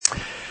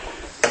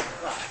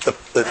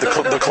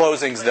the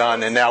closing's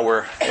done, and now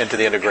we're into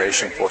the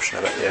integration portion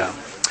of it. Yeah.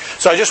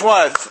 So I just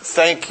want to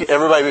thank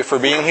everybody for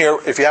being here.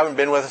 If you haven't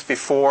been with us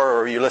before,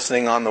 or you're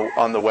listening on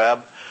the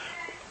web,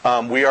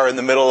 we are in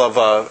the middle of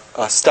a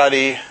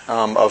study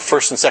of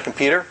 1st and 2nd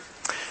Peter,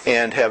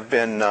 and have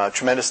been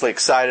tremendously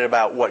excited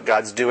about what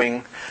God's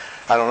doing.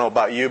 I don't know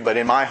about you, but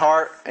in my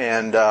heart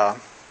and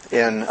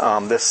in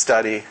this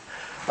study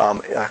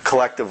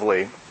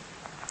collectively,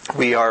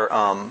 we're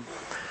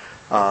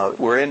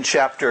in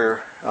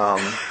chapter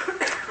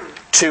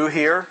 2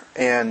 here,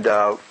 and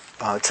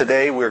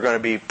today we're going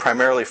to be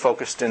primarily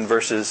focused in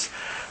verses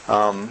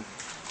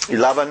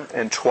 11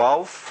 and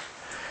 12.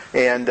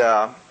 And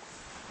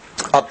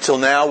up till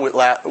now,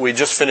 we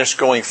just finished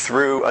going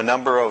through a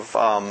number of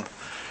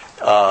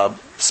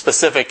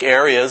specific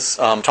areas,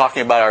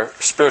 talking about our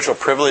spiritual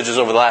privileges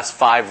over the last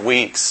 5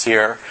 weeks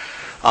here.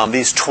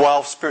 These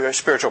 12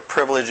 spiritual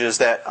privileges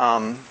that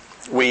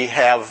we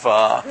have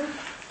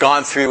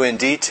gone through in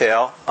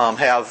detail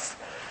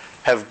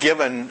have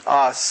given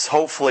us,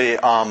 hopefully,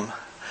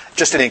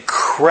 just an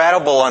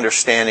incredible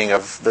understanding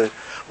of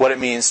what it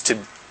means to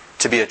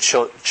be a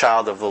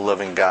child of the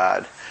living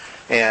God.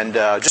 And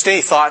just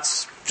any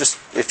thoughts, just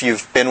if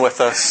you've been with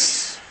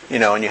us,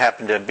 and you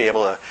happen to be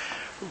able to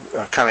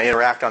kind of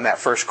interact on that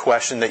first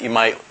question, that you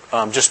might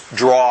just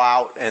draw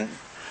out and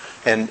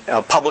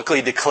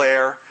publicly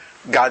declare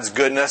God's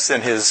goodness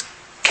and His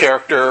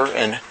character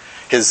and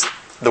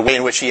the way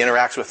in which He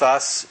interacts with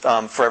us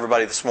for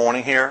everybody this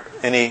morning here.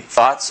 Any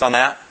thoughts on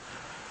that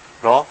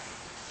at all?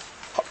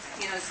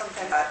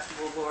 Sometimes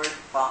the Lord,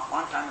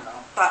 long time ago,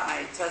 thought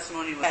my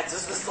testimony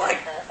was like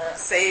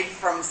saved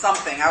from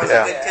something. I was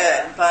a good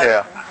kid. But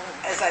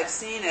as I've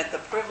seen it, the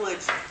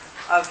privilege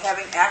of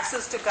having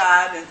access to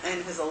God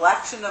and His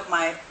election of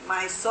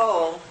my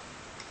soul,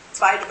 in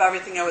spite of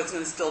everything I was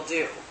going to still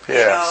do.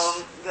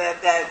 Yes.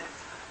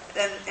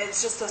 And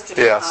it's just such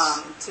a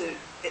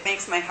it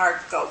makes my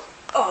heart go,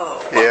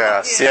 oh.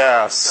 Yes,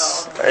 yes.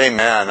 So,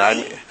 amen. Are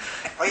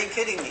you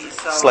kidding me?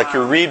 So, it's like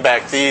you read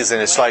back these,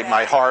 and it's like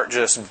my heart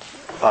just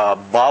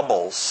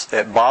bubbles.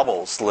 It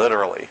bubbles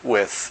literally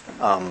with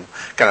kind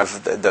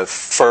of the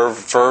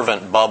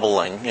fervent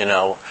bubbling.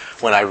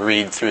 When I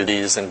read through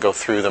these and go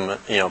through them.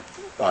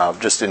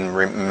 Just in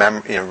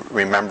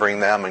remembering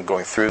them and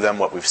going through them,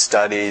 what we've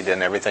studied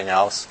and everything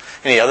else.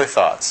 Any other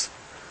thoughts?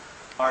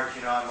 Mark,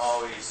 I'm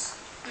always,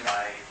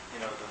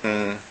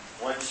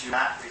 once you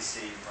not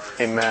receive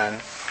mercy, amen,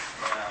 and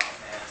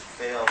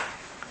fail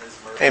His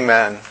mercy.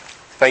 Amen.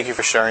 Thank you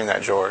for sharing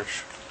that,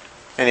 George.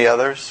 Any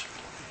others?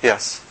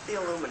 Yes. The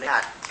illumination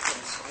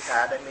comes from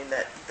God.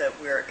 That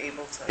we're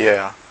able to.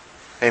 Yeah.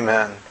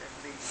 Amen.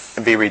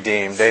 And be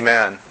redeemed.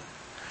 Amen.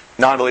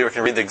 Non-believer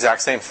can read the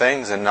exact same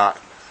things and not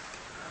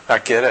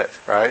get it,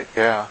 right?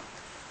 Yeah.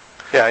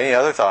 Yeah. Any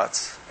other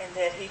thoughts? And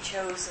that He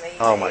chose me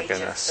Oh at my the age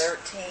goodness. of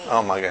 13.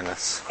 Oh my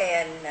goodness.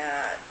 And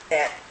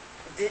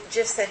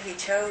just that He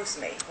chose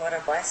me. What a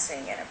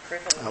blessing and a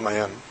privilege. Oh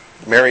man.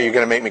 Mary, you're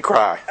going to make me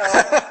cry.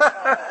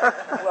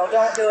 Well,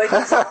 don't do it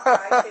because I'll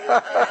cry too.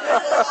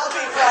 I'll be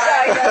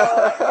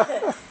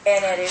crying.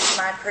 And it is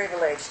my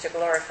privilege to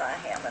glorify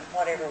Him in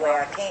whatever way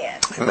I can.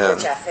 Amen.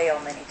 Which I fail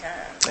many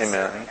times. Amen.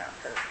 Certainly not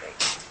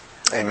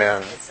perfect.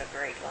 Amen. It's a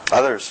great love.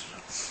 Others?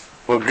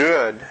 Well,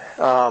 good.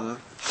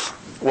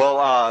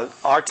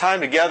 Our time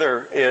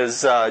together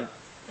is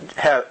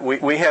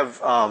we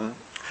have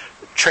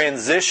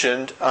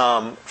transitioned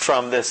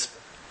from this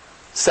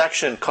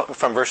section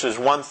from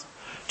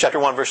chapter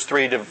 1, verse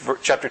 3 to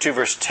chapter 2,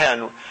 verse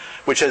 10,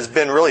 which has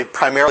been really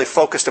primarily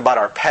focused about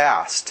our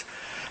past,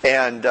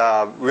 and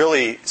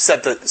really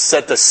set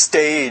the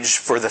stage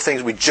for the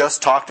things we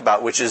just talked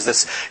about, which is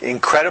this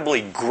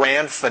incredibly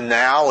grand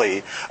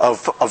finale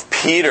of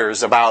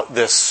Peter's about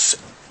this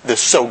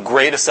so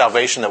great a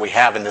salvation that we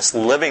have, and this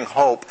living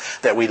hope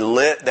that we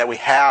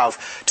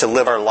have to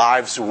live our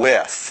lives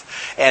with.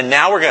 And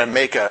now we're going to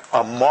make a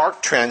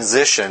marked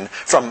transition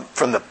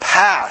from the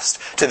past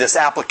to this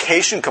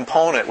application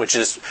component, which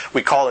is,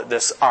 we call it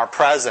this, our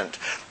present,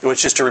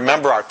 which is to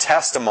remember our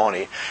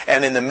testimony.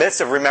 And in the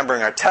midst of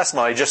remembering our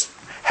testimony, just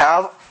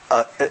have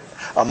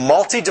a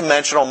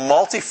multi-dimensional,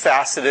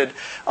 multifaceted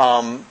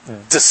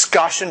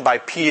discussion by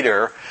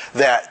Peter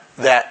that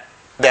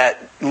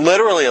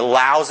literally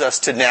allows us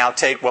to now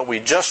take what we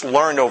just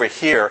learned over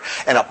here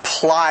and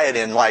apply it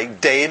in like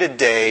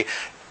day-to-day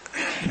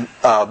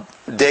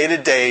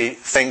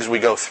things we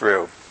go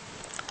through.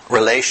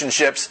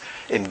 Relationships,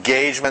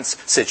 engagements,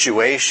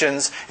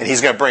 situations, and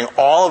he's going to bring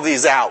all of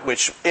these out,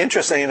 which,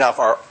 interestingly enough,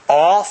 are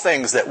all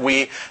things that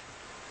we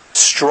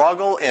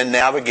struggle in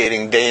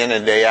navigating day in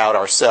and day out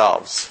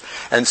ourselves.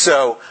 And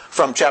so,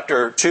 from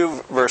chapter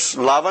 2, verse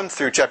 11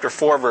 through chapter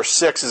 4, verse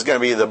 6 is going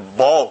to be the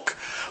bulk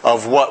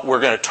of what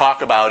we're going to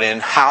talk about in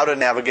how to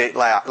navigate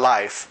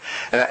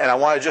life. And I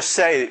want to just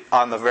say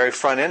on the very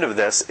front end of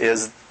this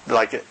is,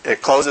 like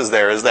it closes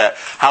there, is that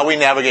how we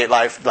navigate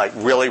life like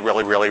really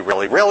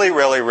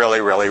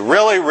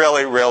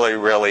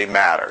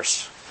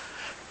matters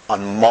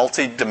on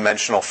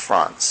multi-dimensional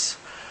fronts.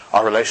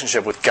 Our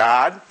relationship with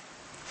God,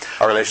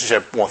 our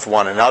relationship with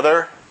one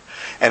another,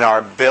 and our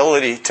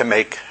ability to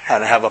make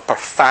and have a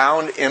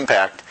profound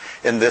impact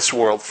in this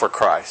world for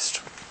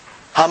Christ.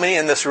 How many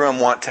in this room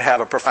want to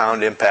have a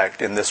profound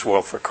impact in this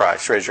world for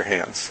Christ? Raise your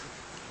hands.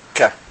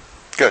 Okay,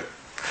 good.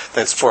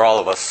 That's for all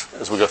of us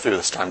as we go through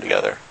this time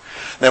together.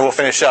 Then we'll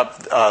finish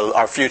up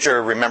our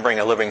future, remembering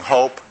a living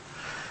hope,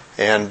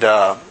 and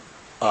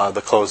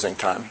the closing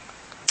time.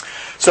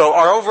 So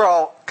our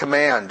overall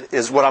command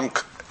is what I'm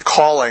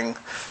calling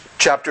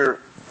chapter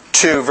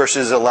 2,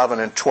 verses 11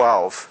 and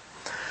 12.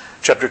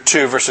 Chapter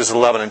 2, verses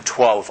 11 and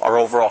 12, our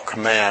overall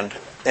command.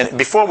 And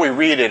before we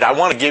read it, I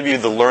want to give you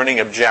the learning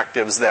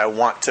objectives that I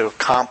want to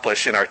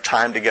accomplish in our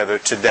time together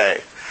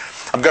today.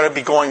 I'm going to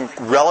be going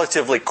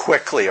relatively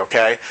quickly,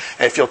 okay?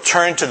 And if you'll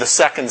turn to the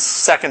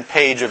second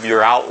page of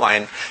your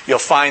outline, you'll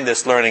find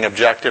this learning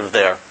objective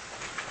there.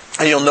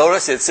 And you'll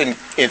notice it's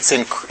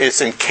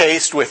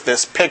encased with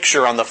this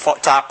picture on the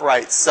top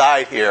right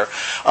side here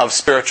of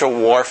spiritual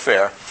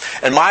warfare.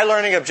 And my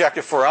learning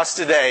objective for us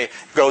today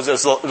goes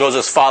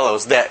as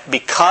follows: that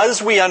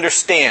because we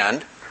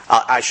understand,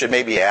 I should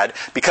maybe add,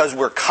 because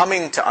we're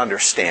coming to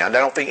understand. I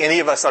don't think any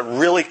of us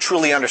really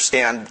truly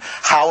understand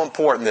how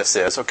important this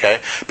is,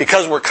 okay?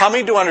 Because we're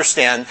coming to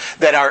understand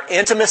that our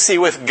intimacy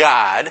with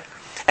God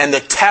and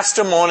the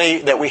testimony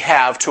that we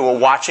have to a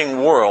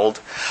watching world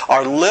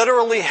are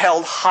literally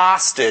held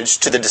hostage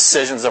to the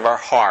decisions of our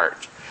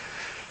heart.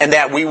 And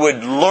that we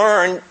would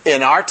learn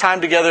in our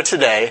time together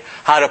today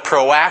how to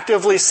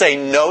proactively say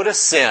no to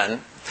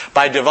sin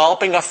by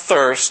developing a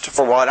thirst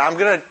for what I'm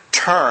going to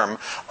term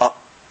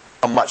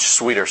a much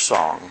sweeter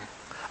song.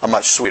 A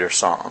much sweeter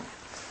song.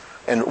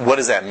 And what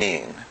does that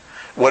mean?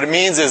 What it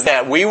means is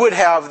that we would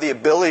have the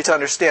ability to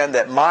understand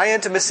that my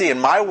intimacy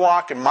and my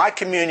walk and my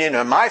communion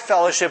and my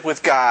fellowship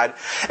with God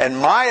and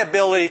my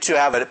ability to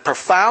have a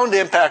profound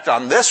impact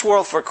on this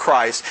world for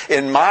Christ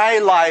in my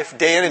life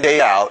day in and day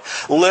out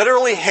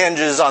literally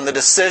hinges on the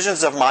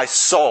decisions of my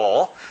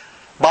soul,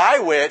 by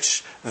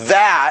which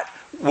that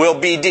will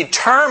be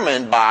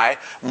determined by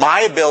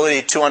my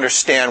ability to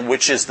understand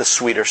which is the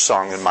sweeter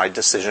song in my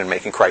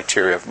decision-making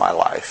criteria of my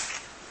life.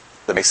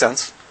 Does that make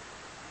sense?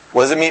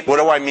 What does it mean? What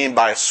do I mean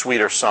by a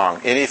sweeter song?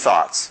 Any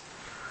thoughts?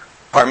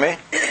 Pardon me?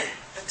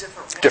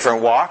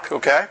 Different walk,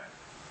 okay.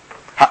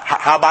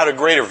 How about a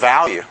greater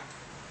value?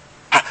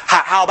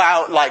 How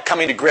about like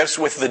coming to grips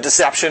with the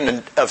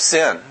deception of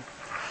sin?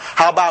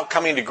 How about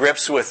coming to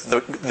grips with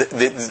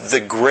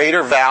the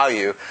greater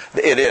value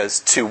it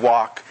is to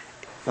walk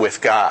with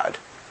God?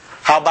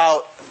 How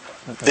about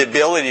the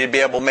ability to be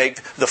able to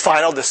make the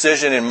final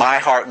decision in my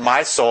heart and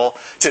my soul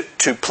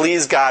to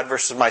please God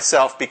versus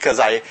myself, because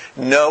I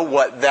know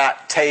what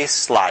that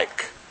tastes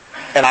like.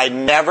 And I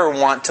never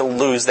want to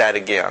lose that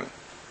again.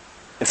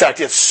 In fact,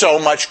 it's so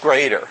much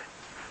greater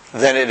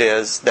than it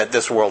is that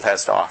this world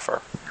has to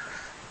offer.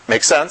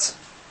 Make sense?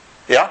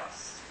 Yeah?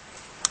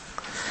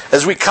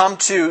 As we come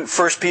to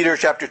 1 Peter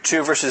chapter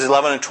 2, verses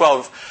 11 and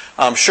 12,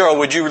 Cheryl,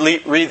 would you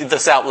read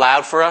this out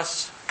loud for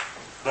us?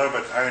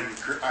 Beloved,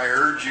 I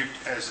urge you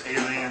as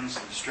aliens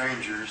and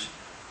strangers,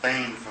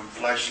 abstain from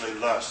fleshly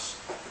lusts,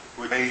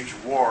 which wage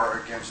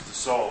war against the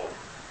soul.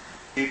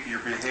 Keep your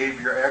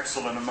behavior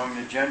excellent among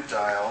the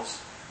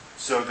Gentiles,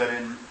 so that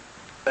in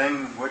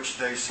thing which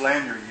they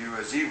slander you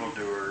as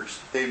evildoers,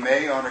 they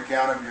may, on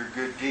account of your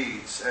good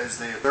deeds, as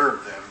they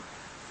observe them,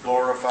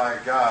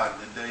 glorify God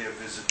in the day of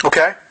visitation.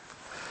 Okay.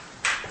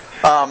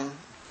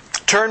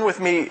 Turn with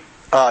me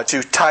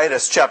to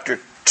Titus chapter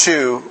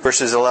 2,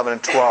 verses 11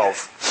 and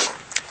 12.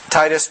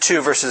 Titus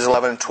 2, verses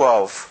 11 and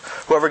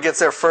 12. Whoever gets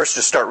there first,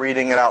 just start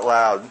reading it out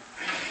loud.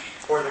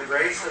 For the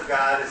grace of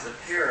God is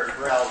appeared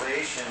for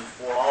salvation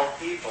for all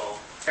people,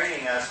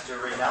 training us to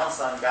renounce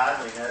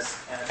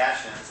ungodliness and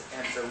passions,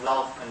 and to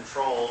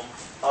self-control,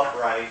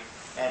 upright,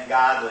 and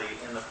godly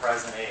in the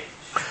present age.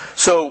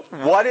 So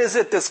what is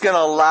it that's going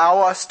to allow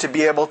us to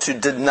be able to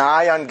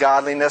deny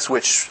ungodliness,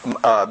 which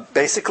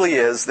basically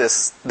is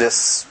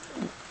this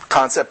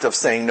concept of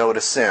saying no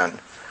to sin?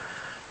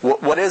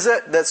 What is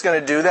it that's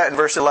going to do that in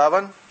verse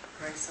 11?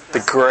 The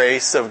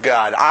grace of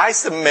God. I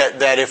submit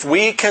that if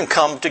we can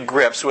come to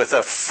grips with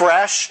a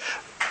fresh,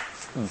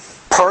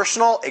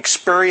 personal,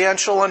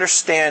 experiential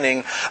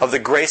understanding of the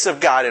grace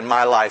of God in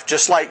my life,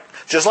 just like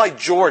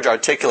George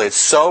articulates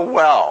so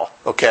well,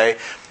 okay,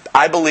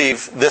 I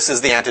believe this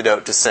is the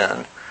antidote to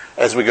sin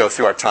as we go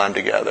through our time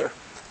together.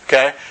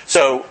 Okay?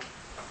 So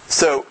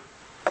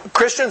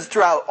Christians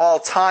throughout all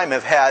time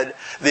have had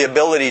the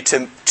ability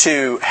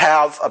to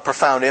have a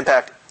profound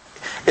impact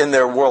in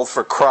their world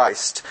for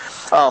Christ.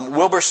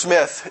 Wilbur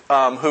Smith,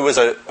 who was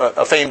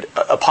a famed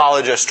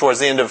apologist towards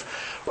the end of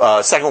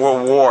Second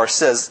World War,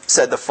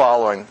 said the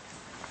following.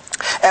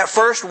 At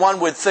first, one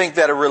would think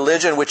that a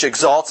religion which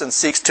exalts and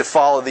seeks to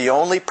follow the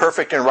only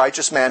perfect and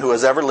righteous man who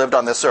has ever lived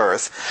on this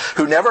earth,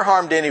 who never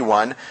harmed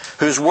anyone,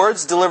 whose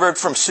words delivered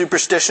from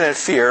superstition and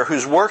fear,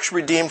 whose works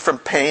redeemed from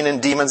pain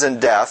and demons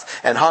and death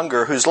and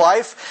hunger, whose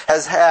life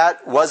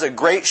was a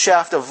great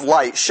shaft of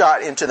light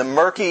shot into the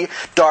murky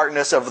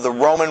darkness of the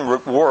Roman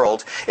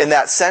world, in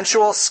that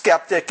sensual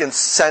skeptic and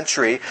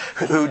century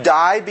who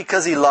died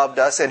because he loved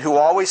us and who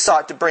always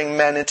sought to bring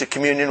men into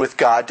communion with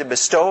God, to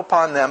bestow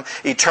upon them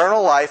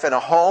eternal life and a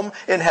home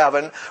in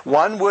heaven,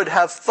 one would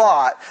have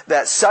thought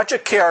that such a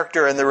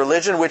character in the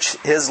religion which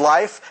his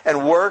life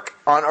and work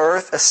on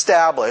earth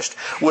established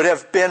would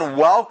have been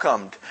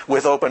welcomed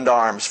with opened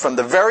arms from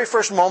the very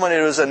first moment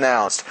it was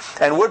announced,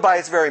 and would by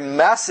its very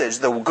message,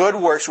 the good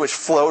works which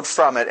flowed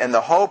from it, and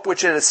the hope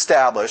which it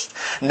established,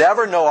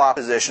 never know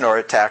opposition or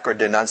attack or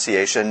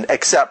denunciation,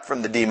 except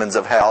from the demons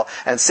of hell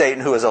and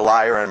Satan, who is a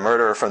liar and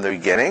murderer from the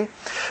beginning.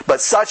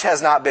 But such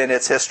has not been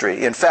its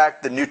history. In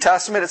fact, the New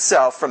Testament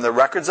itself, from the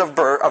records of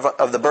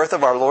the birth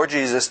of our Lord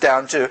Jesus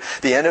down to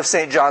the end of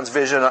St. John's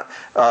vision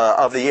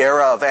of the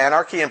era of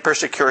anarchy and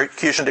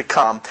persecution to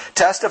come,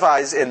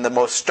 testifies in the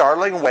most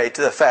startling way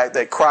to the fact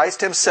that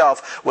Christ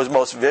himself was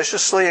most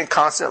viciously and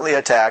constantly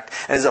attacked,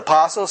 and his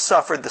apostles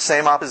suffered the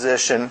same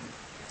opposition,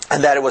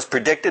 and that it was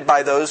predicted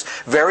by those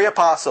very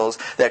apostles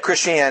that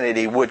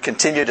Christianity would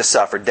continue to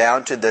suffer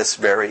down to this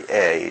very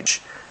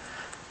age.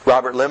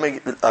 Robert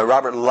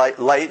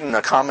Leighton,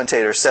 a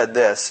commentator, said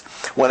this: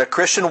 when a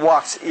Christian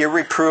walks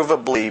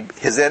irreprovably,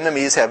 his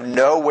enemies have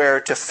nowhere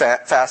to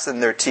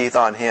fasten their teeth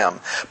on him,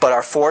 but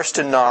are forced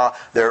to gnaw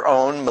their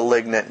own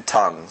malignant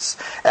tongues.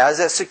 As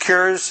it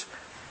secures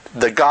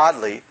the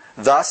godly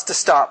thus to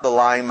stop the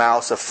lying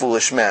mouths of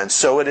foolish men,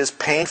 so it is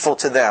painful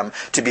to them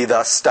to be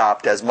thus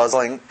stopped, as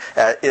muzzling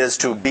is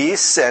to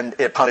beasts, and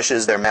it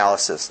punishes their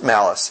malice.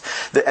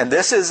 And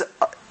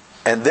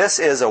this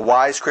is a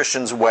wise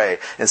Christian's way.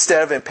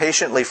 Instead of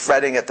impatiently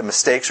fretting at the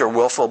mistakes or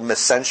willful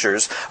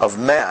miscensures of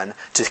men,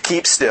 to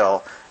keep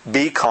still,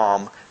 be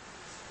calm,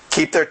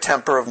 keep their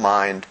temper of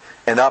mind,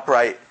 and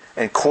upright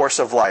and course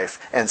of life,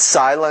 and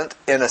silent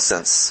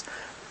innocence.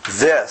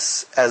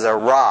 This, as a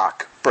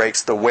rock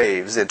breaks the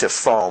waves into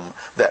foam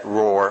that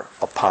roar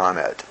upon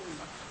it.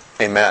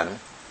 Amen.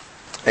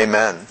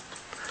 Amen.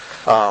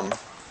 Well,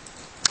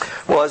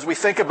 as we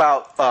think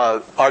about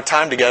our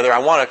time together, I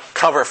want to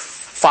cover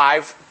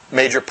 5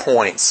 major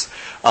points,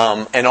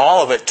 and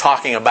all of it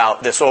talking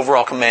about this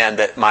overall command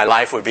that my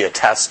life would be a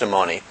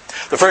testimony.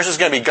 The first is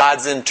going to be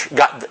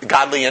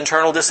godly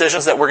internal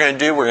decisions that we're going to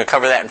do. We're going to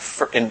cover that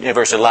in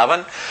verse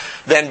 11.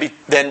 Then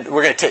they're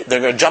going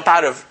to jump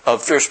out of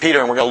 1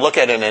 Peter, and we're going to look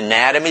at an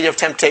anatomy of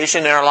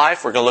temptation in our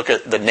life. We're going to look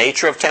at the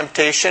nature of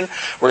temptation.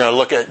 We're going to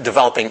look at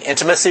developing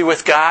intimacy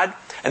with God.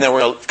 And then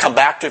we're going to come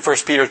back to 1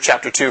 Peter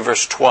chapter 2,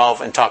 verse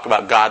 12, and talk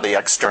about godly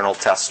external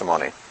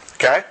testimony.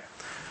 Okay?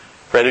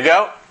 Ready to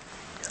go?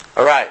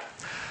 All right.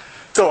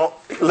 So,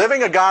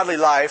 living a godly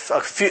life,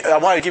 I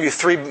want to give you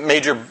 3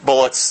 major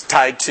bullets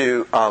tied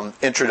to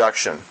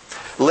introduction.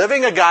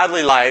 Living a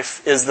godly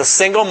life is the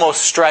single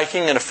most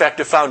striking and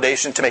effective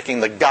foundation to making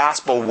the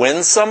gospel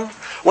winsome.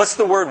 What's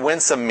the word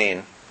winsome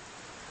mean?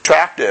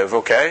 Attractive,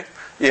 okay?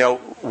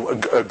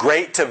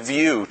 Great to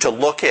view, to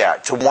look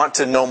at, to want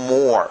to know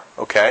more,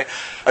 okay?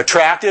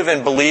 Attractive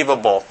and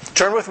believable.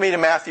 Turn with me to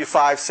Matthew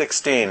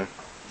 5:16.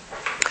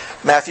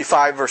 Matthew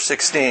 5, verse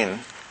 16.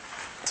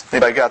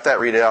 Anybody got that?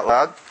 Read it out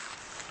loud.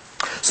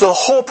 So the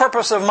whole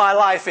purpose of my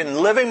life,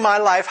 in living my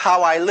life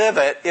how I live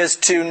it, is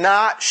to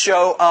not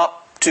show up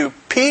to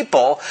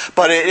people,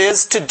 but it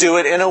is to do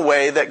it in a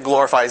way that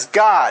glorifies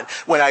God.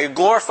 When I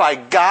glorify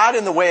God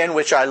in the way in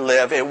which I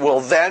live, it will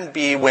then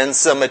be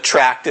winsome,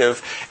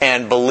 attractive,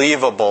 and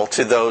believable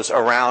to those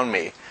around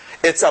me.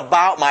 It's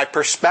about my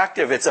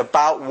perspective. It's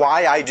about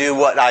why I do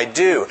what I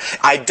do.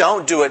 I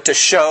don't do it to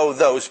show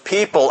those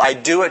people. I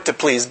do it to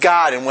please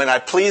God. And when I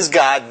please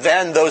God,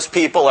 then those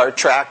people are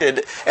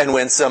attracted and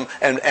winsome,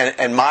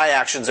 and my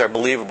actions are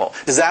believable.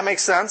 Does that make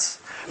sense?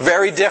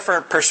 Very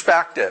different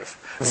perspective.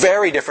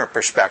 Very different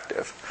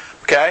perspective.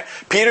 Okay?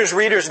 Peter's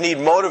readers need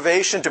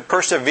motivation to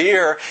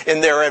persevere in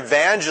their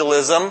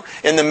evangelism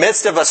in the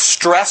midst of a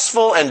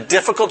stressful and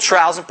difficult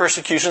trials and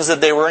persecutions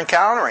that they were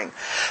encountering.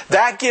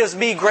 That gives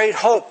me great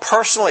hope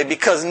personally,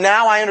 because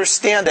now I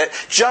understand that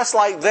just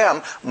like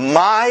them,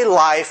 my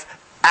life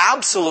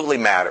absolutely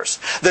matters.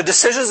 The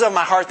decisions of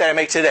my heart that I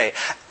make today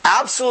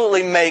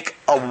absolutely make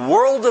a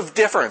world of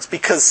difference,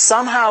 because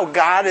somehow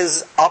God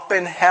is up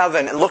in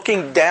heaven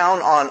looking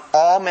down on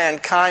all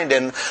mankind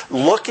and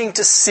looking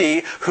to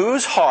see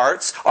whose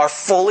hearts are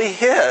fully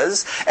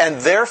His,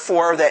 and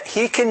therefore that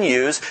He can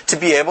use to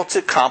be able to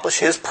accomplish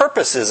His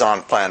purposes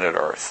on planet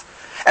Earth.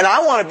 And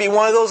I want to be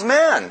one of those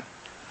men.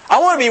 I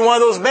want to be one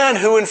of those men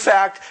who, in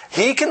fact,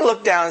 He can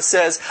look down and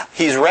says,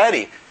 he's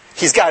ready.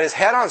 He's got his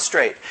head on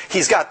straight.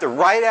 He's got the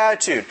right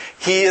attitude.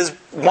 He is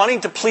wanting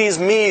to please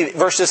me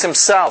versus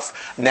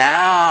himself.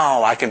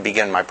 Now I can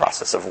begin my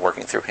process of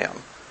working through him.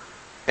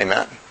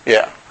 Amen.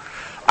 Yeah.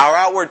 Our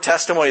outward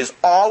testimony is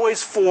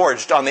always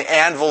forged on the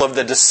anvil of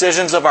the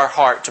decisions of our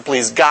heart to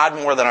please God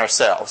more than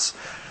ourselves.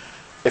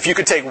 If you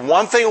could take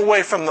one thing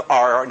away from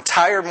our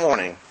entire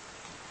morning,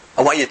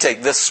 I want you to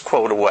take this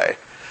quote away.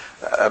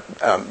 I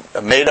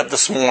made up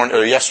this morning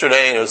or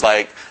yesterday, and it was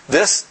like,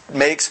 this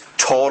makes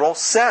total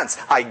sense.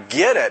 I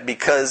get it,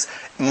 because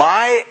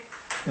my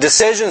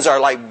decisions are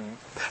like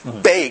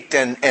baked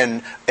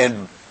and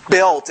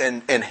built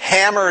and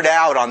hammered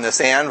out on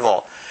this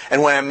anvil.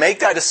 And when I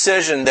make that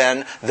decision,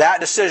 then that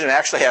decision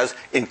actually has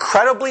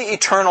incredibly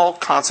eternal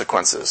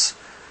consequences.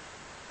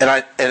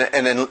 And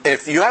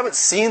if you haven't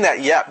seen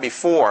that yet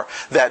before,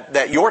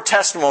 that your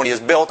testimony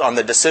is built on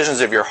the decisions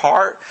of your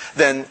heart,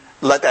 then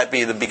let that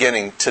be the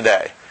beginning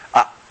today.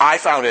 I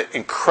found it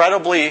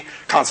incredibly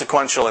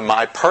consequential in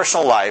my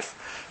personal life,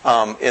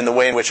 in the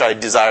way in which I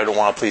desire to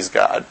want to please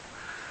God.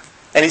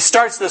 And he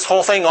starts this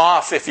whole thing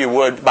off, if you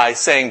would, by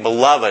saying,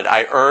 "Beloved,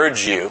 I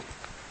urge you."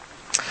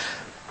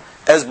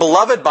 As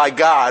beloved by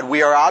God,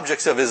 we are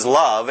objects of His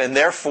love, and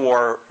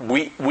therefore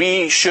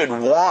we should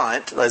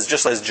want,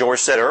 just as George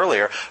said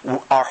earlier,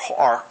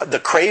 the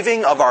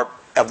craving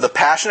of the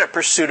passionate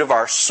pursuit of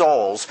our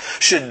souls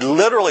should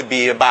literally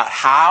be about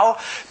how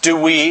do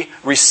we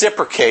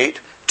reciprocate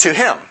to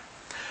Him.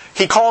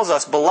 He calls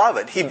us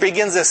beloved. He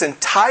begins this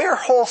entire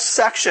whole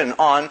section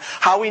on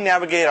how we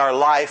navigate our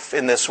life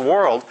in this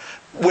world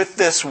with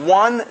this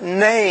one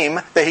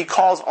name that He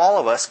calls all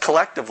of us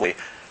collectively,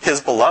 His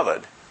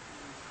beloved.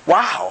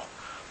 Wow.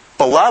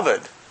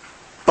 Beloved.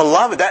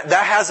 Beloved. That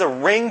has a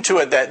ring to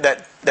it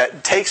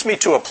that takes me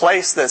to a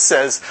place that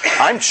says,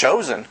 I'm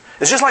chosen.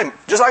 It's just like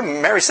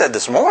Mary said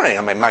this morning.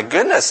 I mean, my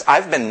goodness,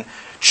 I've been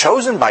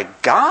chosen by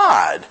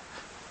God.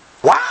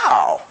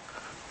 Wow.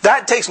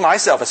 That takes my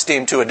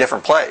self-esteem to a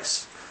different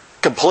place.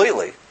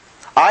 Completely.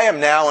 I am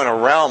now in a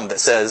realm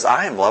that says,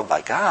 I am loved by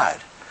God.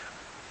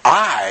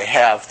 I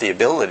have the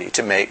ability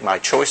to make my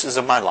choices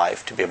of my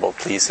life to be able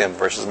to please Him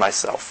versus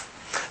myself.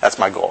 That's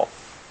my goal.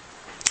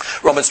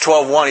 Romans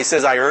 12:1, he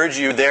says, I urge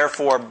you,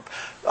 therefore,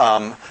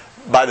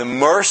 by the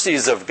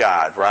mercies of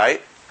God,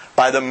 right?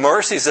 By the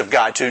mercies of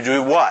God, to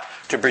do what?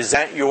 To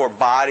present your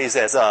bodies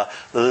as a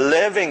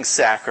living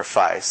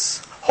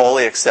sacrifice,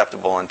 wholly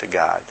acceptable unto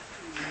God.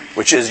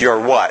 Which is your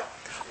what?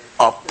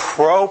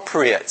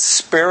 Appropriate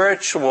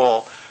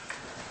spiritual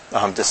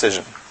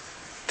decision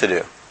to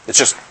do.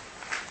 It's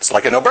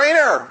like a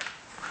no-brainer.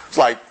 It's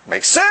like,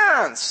 makes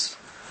sense.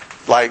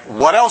 Like,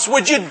 what else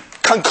would you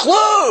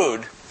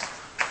conclude?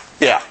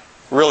 Yeah,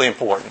 really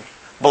important.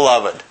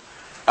 Beloved,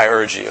 I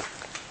urge you.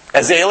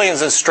 As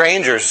aliens and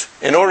strangers,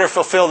 in order to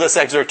fulfill this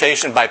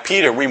exhortation by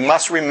Peter, we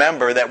must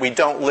remember that we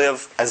don't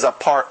live as a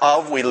part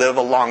of, we live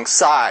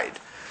alongside.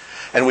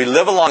 And we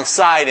live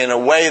alongside in a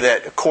way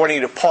that,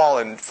 according to Paul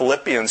in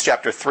Philippians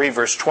chapter 3,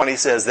 verse 20,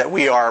 says that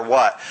we are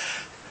what?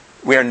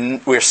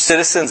 We're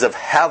citizens of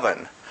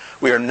heaven.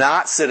 We are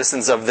not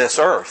citizens of this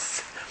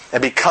earth.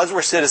 And because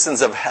we're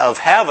citizens of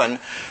heaven,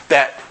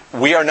 that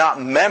we are not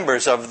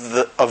members of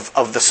the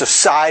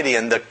society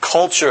and the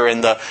culture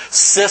and the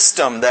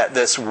system that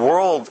this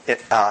world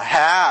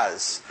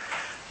has.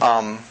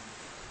 I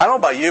don't know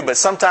about you, but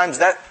sometimes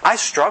I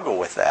struggle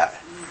with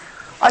that.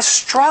 I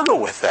struggle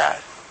with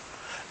that.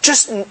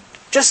 Just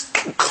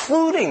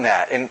concluding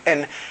that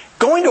and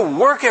going to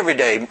work every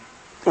day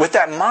with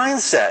that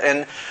mindset,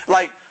 and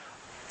like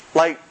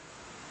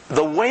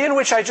the way in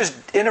which I just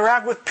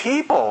interact with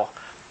people,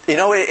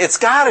 it's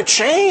got to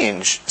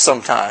change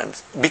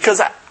sometimes,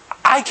 because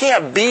I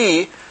can't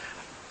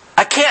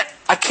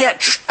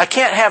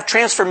have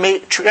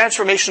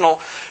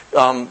transformational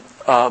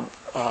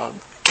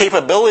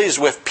capabilities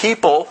with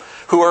people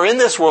who are in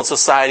this world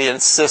society and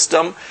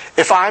system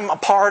if I'm a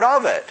part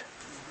of it.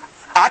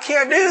 I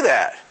can't do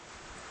that.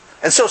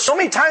 And so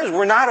many times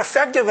we're not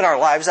effective in our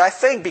lives, I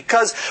think,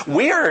 because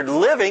we are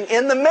living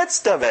in the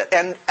midst of it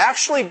and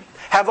actually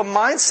have a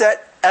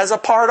mindset as a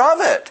part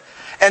of it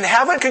and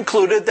haven't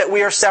concluded that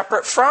we are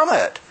separate from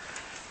it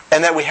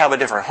and that we have a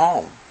different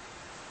home.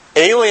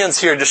 Aliens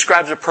here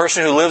describes a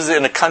person who lives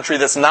in a country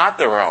that's not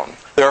their own.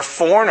 They're a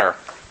foreigner.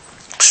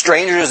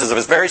 Strangers is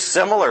a very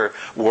similar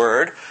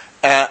word.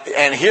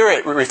 And here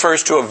it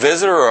refers to a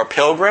visitor or a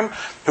pilgrim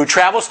who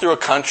travels through a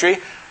country,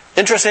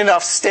 interesting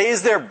enough,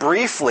 stays there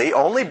briefly,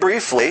 only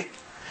briefly,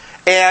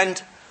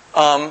 and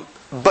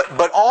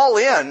but all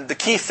in, the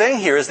key thing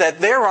here is that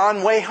they're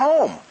on way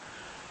home.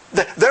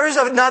 There's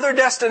another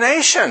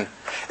destination.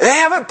 They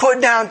haven't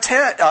put down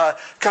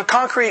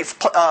concrete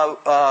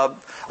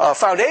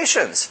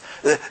foundations.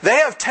 They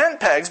have tent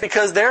pegs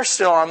because they're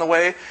still on the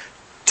way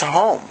to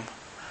home.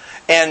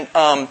 And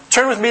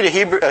turn with me to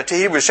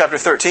Hebrews chapter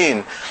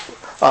 13.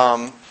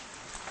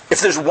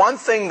 If there's one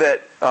thing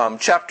that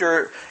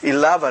chapter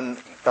 11,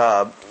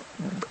 10,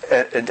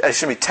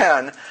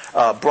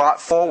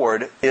 brought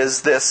forward,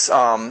 is this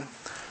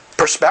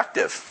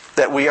perspective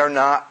that we are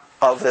not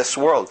of this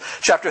world.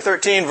 Chapter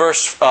 13,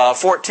 verse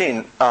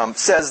 14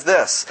 says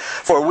this: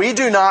 For we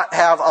do not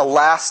have a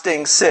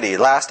lasting city.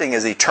 Lasting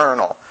is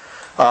eternal.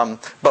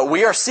 But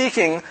we are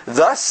seeking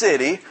the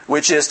city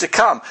which is to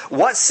come.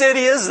 What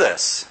city is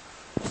this?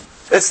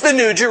 It's the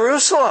New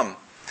Jerusalem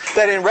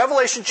that in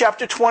Revelation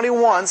chapter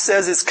 21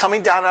 says it's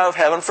coming down out of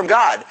heaven from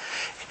God.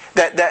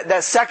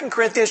 That 2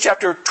 Corinthians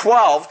chapter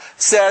 12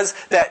 says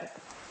that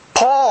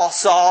Paul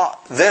saw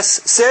this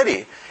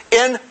city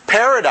in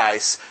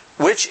paradise,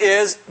 which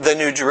is the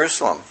New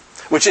Jerusalem,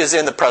 which is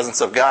in the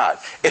presence of God.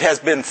 It has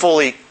been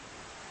fully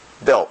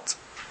built.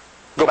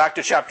 Go back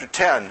to chapter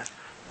 10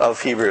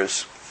 of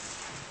Hebrews.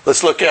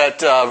 Let's look at,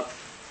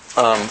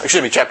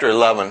 chapter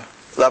 11.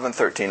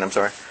 13, I'm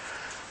sorry.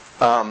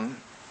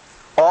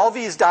 All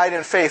these died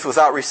in faith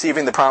without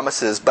receiving the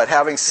promises, but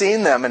having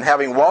seen them and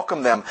having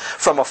welcomed them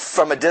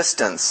from a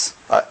distance.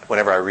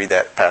 Whenever I read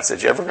that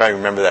passage, everybody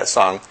remember that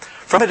song?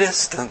 From a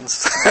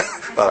distance.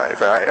 all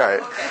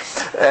right.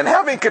 And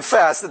having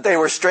confessed that they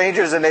were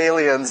strangers and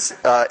aliens,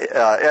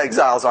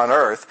 exiles on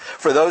earth,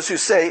 for those who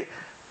say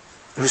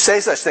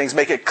such things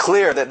make it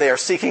clear that they are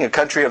seeking a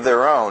country of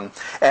their own.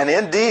 And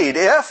indeed,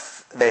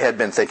 if they had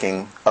been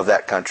thinking of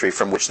that country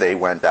from which they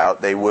went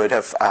out, they would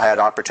have had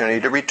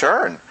opportunity to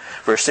return.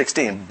 Verse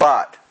 16,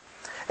 but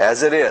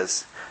as it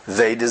is,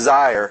 they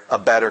desire a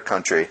better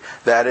country,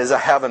 that is a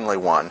heavenly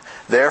one.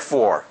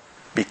 Therefore,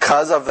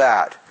 because of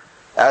that,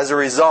 as a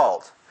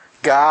result,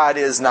 God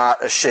is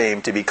not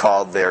ashamed to be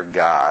called their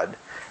God,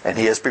 and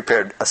He has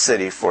prepared a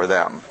city for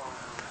them.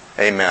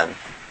 Amen.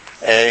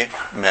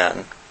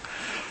 Amen.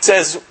 It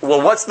says,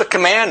 well, what's the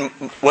command?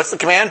 What's the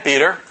command,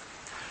 Peter?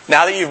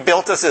 Now that you've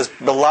built us as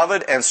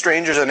beloved and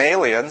strangers and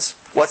aliens,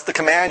 what's the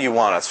command you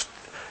want us?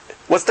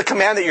 What's the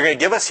command that you're going to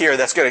give us here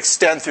that's going to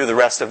extend through the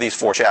rest of these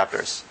 4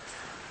 chapters?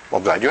 Well,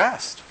 I'm glad you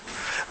asked.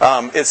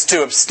 It's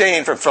to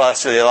abstain from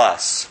fleshly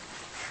lusts.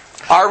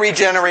 Our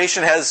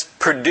regeneration has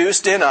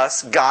produced in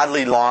us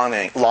godly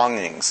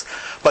longings.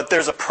 But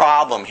there's a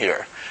problem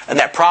here. And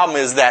that problem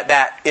is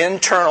that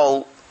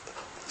internal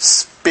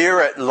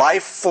spirit,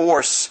 life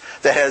force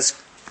that has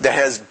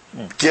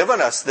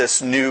given us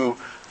this new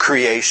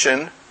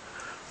creation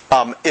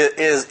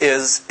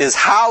is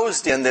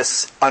housed in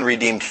this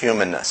unredeemed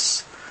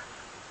humanness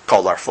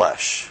called our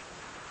flesh.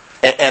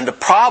 And the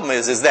problem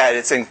is that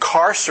it's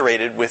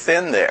incarcerated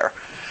within there.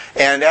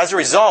 And as a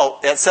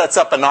result, it sets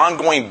up an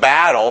ongoing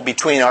battle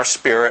between our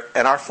spirit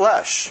and our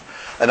flesh.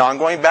 An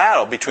ongoing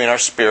battle between our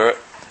spirit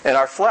and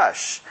our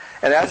flesh.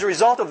 And as a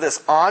result of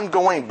this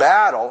ongoing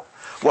battle,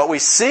 what we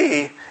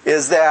see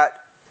is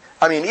that,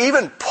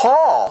 even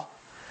Paul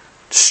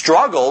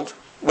struggled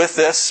with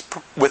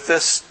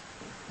this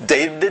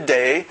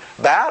day-to-day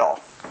battle.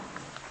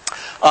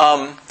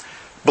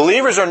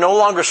 Believers are no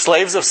longer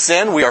slaves of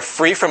sin. We are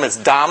free from its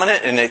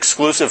dominant and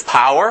exclusive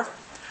power.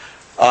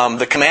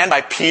 The command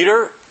by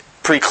Peter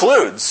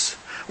precludes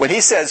when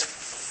he says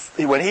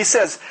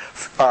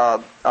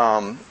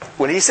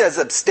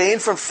abstain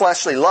from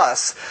fleshly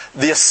lusts.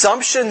 The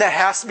assumption that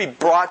has to be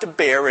brought to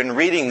bear in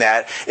reading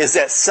that is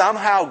that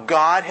somehow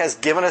God has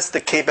given us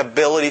the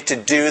capability to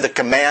do the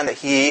command that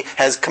He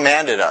has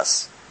commanded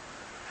us.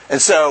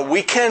 And so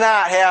we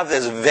cannot have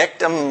this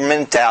victim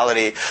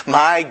mentality.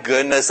 My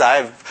goodness,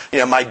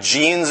 my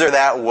genes are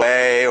that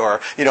way,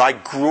 or I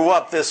grew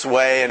up this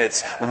way, and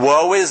it's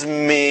woe is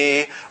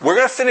me. We're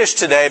going to finish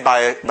today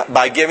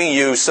by giving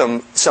you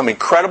some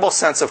incredible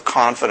sense of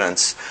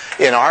confidence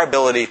in our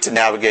ability to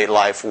navigate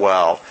life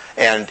well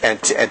and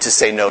to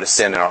say no to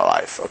sin in our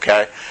life.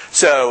 Okay,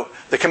 so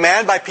the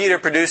command by Peter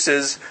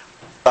precludes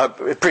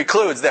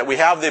that we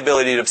have the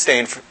ability to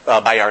abstain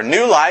by our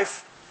new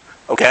life.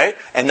 Okay,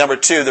 and number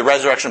 2, the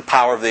resurrection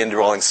power of the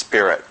indwelling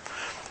Spirit.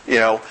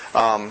 Paul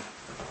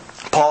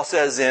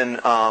says in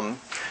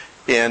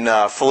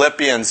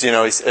Philippians, he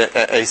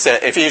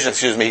said Ephesians,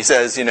 he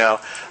says,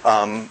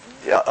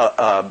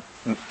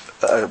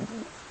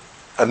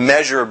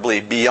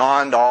 immeasurably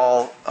beyond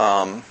all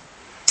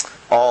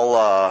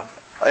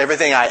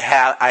everything I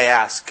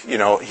ask,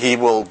 He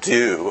will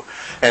do.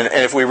 And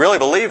if we really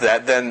believe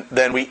that,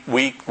 then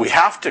we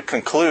have to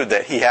conclude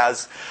that He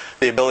has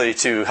the ability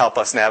to help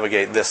us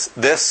navigate this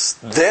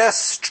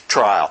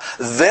trial,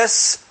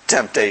 this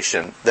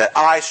temptation that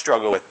I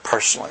struggle with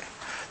personally.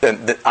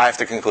 Then I have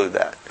to conclude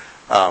that.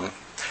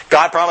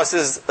 God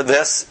promises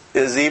this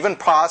is even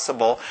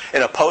possible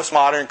in a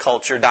postmodern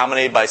culture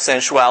dominated by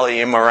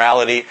sensuality,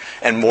 immorality,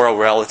 and moral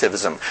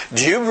relativism.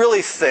 Do you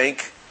really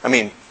think?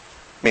 You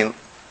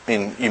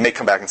may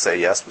come back and say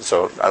yes.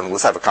 So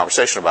let's have a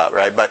conversation about it,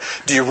 right? But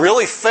do you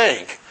really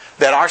think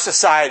that our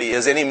society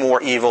is any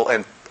more evil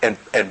and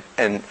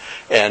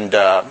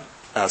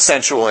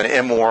sensual and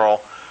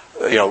immoral,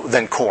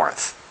 than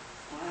Corinth?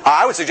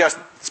 I would suggest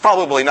it's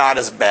probably not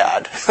as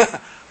bad.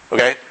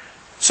 Okay,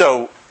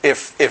 so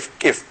if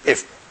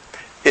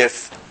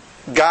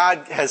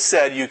God has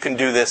said you can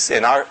do this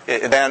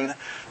then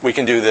we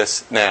can do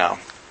this now.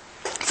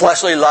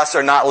 Fleshly lusts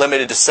are not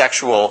limited to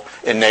sexual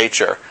in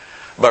nature,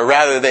 but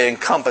rather they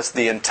encompass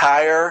the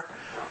entire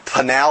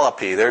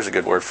panoply. There's a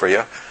good word for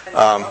you.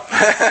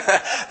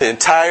 The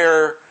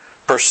entire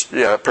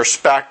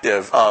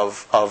perspective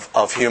of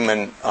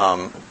humanity's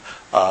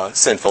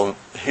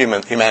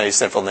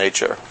sinful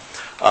nature.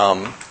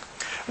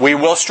 We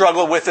will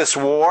struggle with this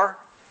war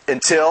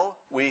until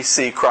we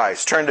see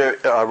Christ. Turn to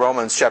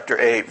Romans chapter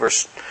 8,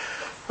 verse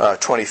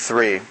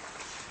 23.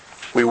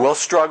 We will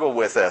struggle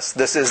with this.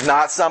 This is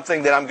not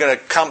something that you're going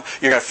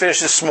to finish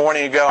this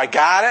morning and go, I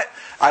got it.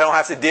 I don't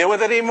have to deal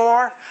with it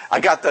anymore. I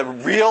got the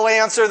real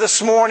answer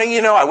this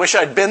morning. I wish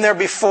I'd been there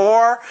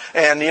before.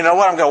 And you know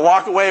what? I'm going to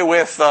walk away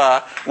with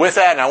that,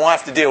 and I won't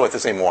have to deal with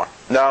this anymore.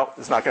 No,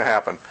 it's not going to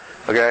happen.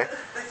 Okay?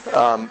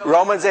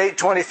 Romans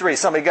 8:23.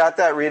 Somebody got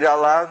that? Read it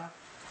out loud.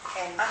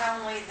 And not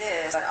only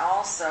this, but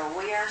also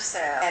we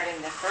ourselves,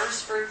 having the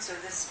first fruits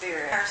of the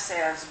Spirit,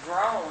 ourselves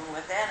grown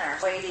within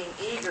us, waiting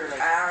eagerly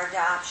our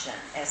adoption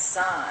as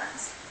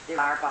sons through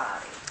our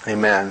body.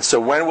 Amen. So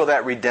when will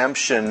that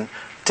redemption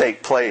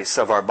take place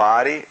of our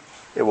body?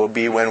 It will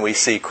be when we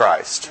see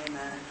Christ.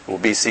 Amen.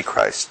 We'll see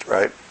Christ,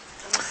 right?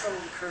 I'm so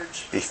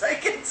encouraged because I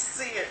can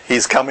see it.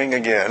 He's coming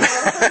again. No,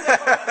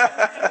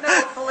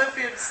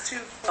 Philippians 2.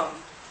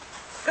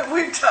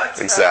 We've talked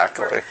about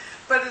Exactly. it.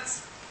 But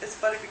it's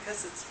funny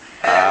because it's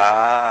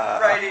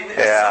writing.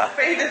 It's so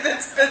faded.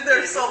 It's been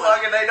there so long,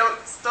 and I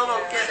still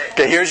don't get it.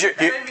 Okay,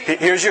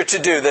 here's your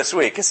to-do this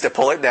week. Is to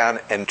pull it down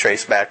and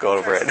trace back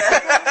over it. It's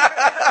like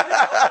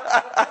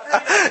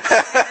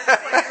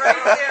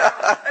right there.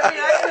 I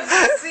mean, I can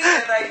see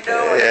it. I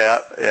know it. Yeah.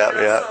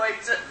 So I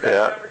just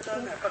never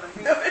done that, but I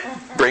know it.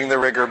 Bring the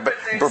rigor But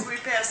back. we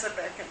pass it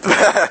back and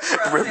across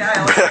the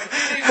aisle.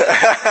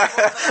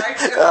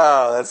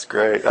 Oh, that's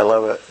great. I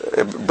love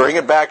it. Bring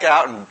it back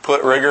out and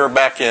put rigor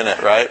back in it,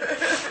 right?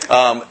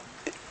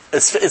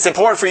 It's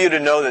important for you to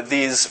know that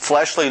these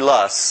fleshly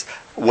lusts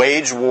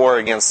wage war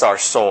against our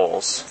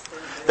souls.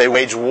 They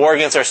wage war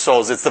against our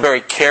souls. It's the very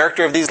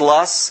character of these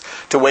lusts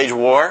to wage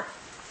war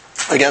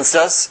against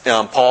us.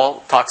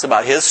 Paul talks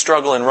about his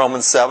struggle in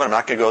Romans 7. I'm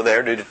not going to go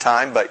there due to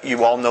time, but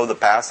you all know the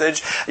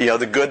passage.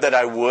 The good that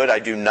I would, I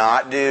do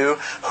not do.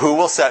 Who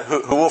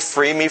will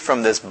free me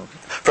from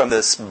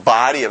this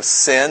body of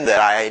sin that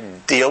I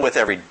deal with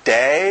every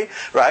day?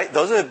 Right?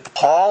 Those are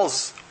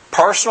Paul's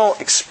personal,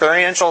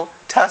 experiential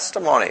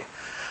testimony.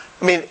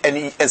 I mean,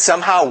 and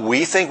somehow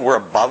we think we're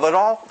above it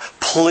all?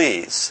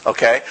 Please,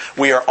 okay?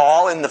 We are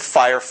all in the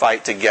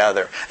firefight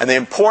together. And the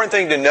important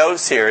thing to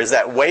notice here is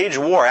that wage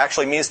war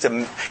actually means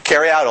to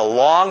carry out a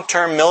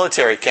long-term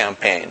military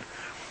campaign.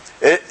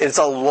 It's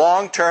a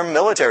long-term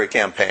military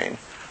campaign.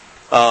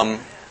 When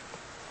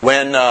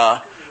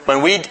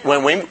we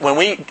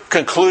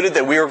concluded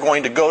that we were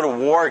going to go to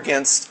war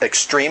against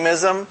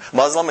extremism,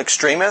 Muslim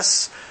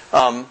extremists,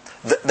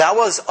 that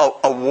was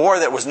a war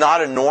that was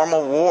not a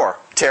normal war.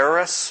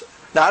 Terrorists,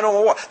 not a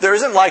normal war. There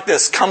isn't like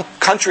this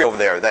country over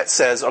there that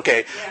says,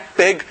 okay,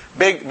 big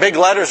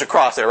letters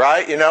across there,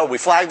 right? We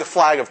flag the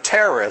flag of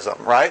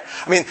terrorism, right?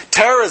 I mean,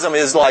 terrorism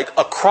is like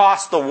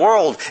across the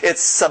world.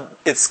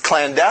 It's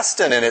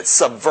clandestine and it's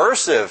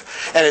subversive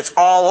and it's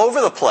all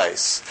over the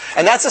place.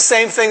 And that's the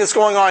same thing that's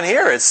going on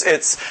here. It's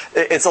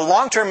a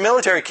long-term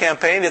military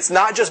campaign. It's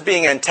not just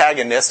being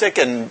antagonistic,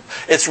 and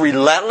it's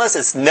relentless.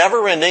 It's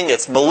never-ending.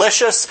 It's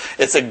malicious.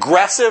 It's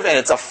aggressive, and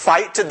it's a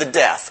fight to the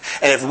death.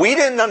 And if we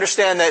didn't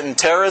understand that in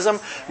terrorism,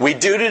 we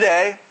do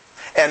today.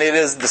 And it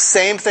is the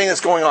same thing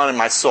that's going on in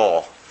my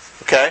soul.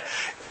 Okay?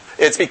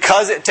 It's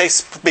because it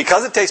takes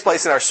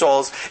place in our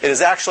souls, it is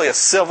actually a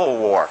civil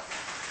war.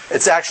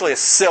 It's actually a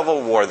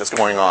civil war that's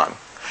going on.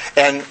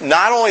 And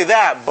not only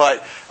that,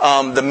 but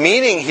the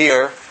meaning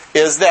here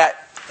is that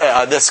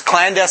this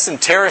clandestine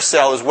terror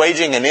cell is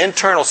waging an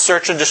internal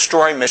search and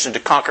destroy mission to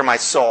conquer my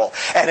soul.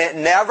 And it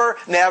never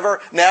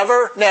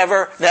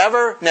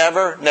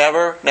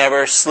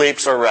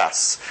sleeps or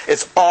rests.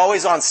 It's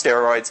always on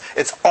steroids.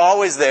 It's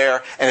always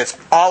there. And it's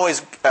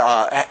always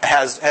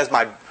has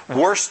my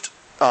worst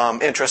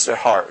interest at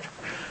heart.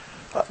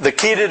 The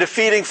key to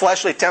defeating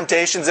fleshly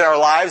temptations in our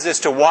lives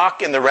is to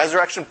walk in the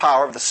resurrection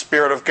power of the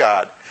Spirit of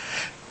God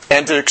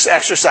and to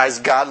exercise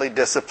godly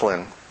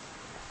discipline.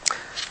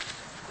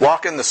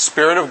 Walk in the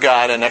Spirit of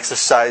God and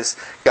exercise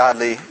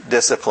godly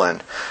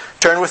discipline.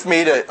 Turn with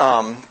me to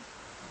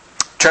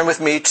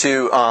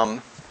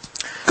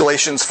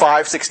Galatians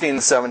 5:16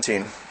 and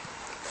 17.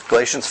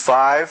 Galatians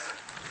 5,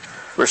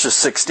 verses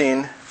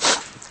 16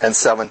 and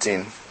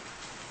 17.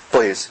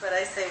 Please. But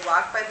I say,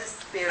 walk by the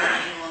Spirit,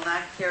 and you will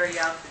not carry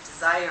out the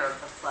desire of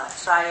the flesh.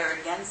 Desire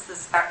against the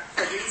Spirit,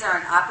 for these are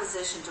in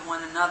opposition to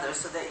one another,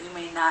 so that you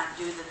may not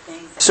do the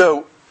things that...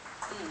 So,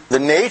 the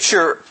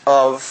nature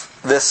of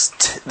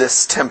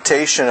this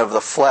temptation of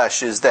the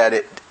flesh is that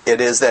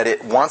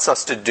it wants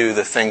us to do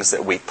the things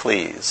that we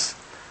please,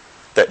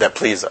 that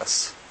please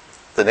us.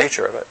 The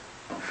nature of it.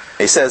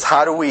 He says,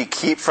 how do we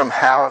keep from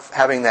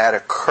having that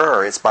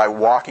occur? It's by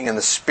walking in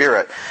the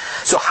Spirit.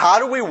 So how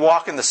do we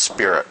walk in the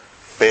Spirit?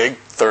 Big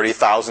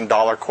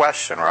 $30,000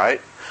 question,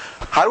 right?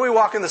 How do we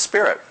walk in the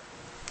Spirit?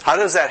 How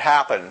does that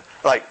happen?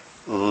 Like,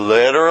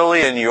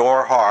 literally in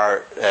your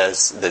heart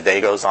as the day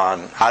goes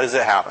on. How does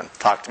it happen?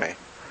 Talk to me.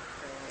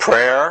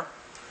 Prayer.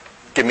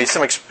 Give me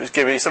some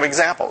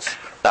examples.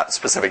 Not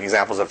specific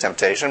examples of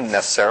temptation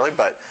necessarily,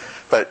 but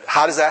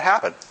how does that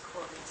happen?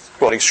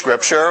 Quoting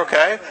Scripture,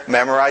 okay?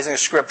 Memorizing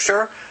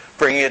Scripture.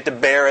 Bringing it to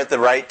bear at the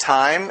right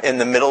time in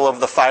the middle of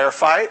the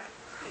firefight.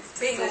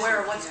 Being aware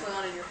of what's going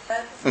on in your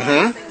head,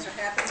 things are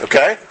happening.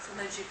 Okay.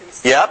 Sometimes you can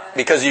see Yep, that.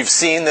 because you've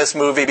seen this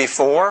movie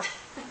before,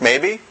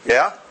 maybe.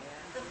 Yeah.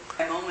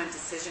 A moment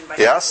decision by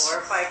Yes.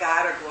 glorify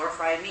God or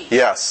glorify me.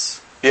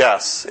 Yes.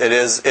 Yes. It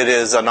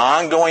is an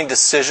ongoing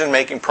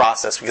decision-making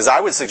process, because I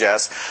would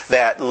suggest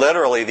that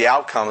literally the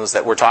outcomes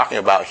that we're talking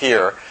about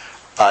here,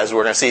 as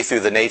we're going to see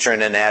through the nature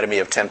and anatomy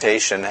of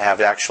temptation,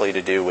 have actually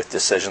to do with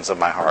decisions of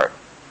my heart.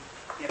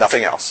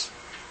 Nothing else.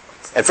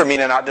 And for me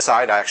to not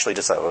decide, I actually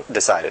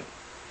decided.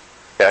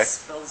 Okay? It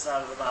spills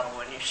out of the bottle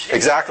when you shake.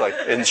 Exactly.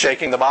 In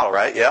shaking the bottle,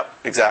 right? Yep,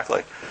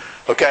 exactly.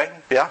 Okay?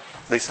 Yeah?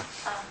 Lisa?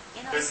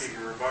 Making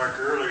a remark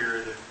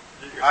earlier that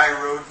the high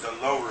road, the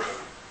low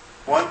road.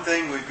 One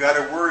thing we've got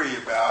to worry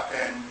about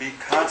and be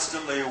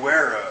constantly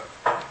aware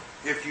of,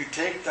 if you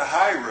take the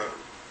high road,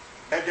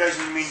 that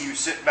doesn't mean you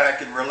sit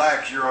back and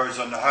relax, you're always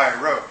on the high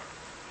road.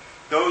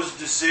 Those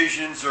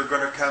decisions are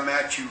going to come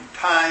at you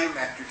time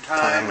after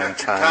time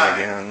after time.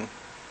 Again.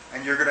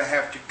 And you're going to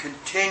have to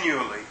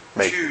continually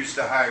choose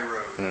the high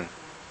road.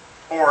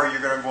 Or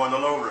you're going to go on the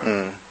low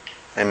road.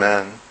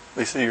 Amen.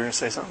 Lisa, you were going to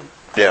say something?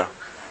 Yeah.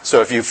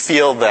 So if you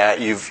feel that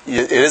it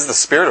is the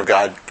Spirit of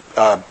God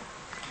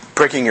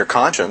pricking your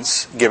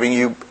conscience, giving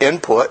you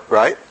input,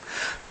 right?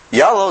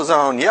 Yellow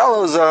zone,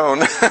 yellow zone.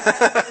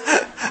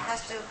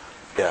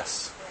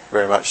 Yes,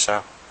 very much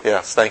so.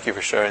 Yes, thank you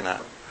for sharing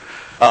that.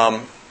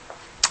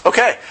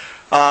 Okay.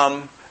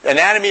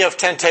 Anatomy of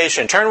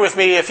temptation. Turn with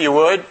me, if you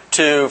would,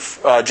 to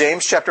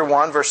James chapter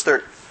 1, verse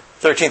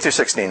 13 through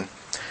 16.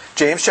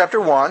 James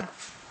chapter 1,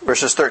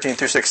 verses 13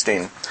 through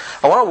 16.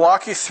 I want to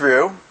walk you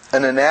through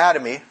an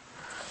anatomy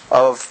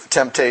of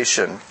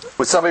temptation.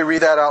 Would somebody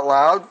read that out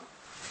loud?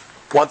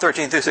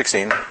 1:13 through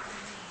 16. Let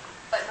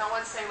no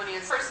one say when he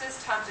is first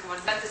is tempted, when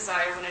that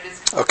desire, when it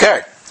is...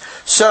 Okay.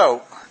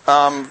 So,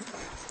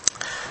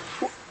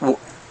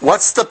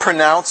 what's the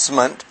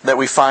pronouncement that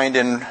we find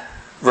in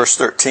verse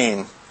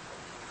 13?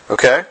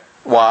 Okay.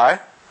 Why?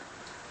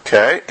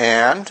 Okay.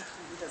 And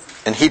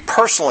he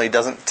personally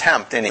doesn't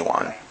tempt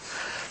anyone.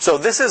 So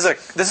this is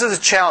a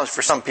challenge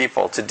for some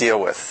people to deal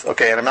with.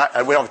 Okay. And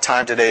we don't have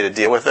time today to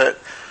deal with it,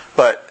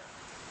 but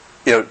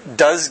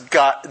does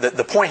God?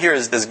 The point here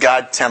is, does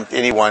God tempt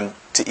anyone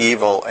to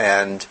evil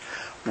and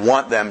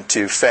want them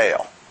to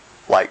fail,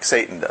 like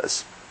Satan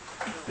does?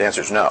 The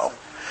answer is no.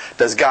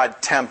 Does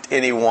God tempt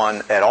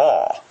anyone at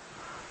all?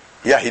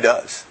 Yeah, He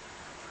does.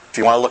 If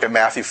you want to look at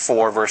Matthew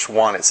 4, verse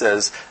 1, it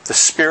says, the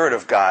Spirit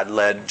of God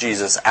led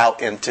Jesus out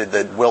into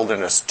the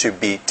wilderness to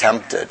be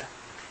tempted.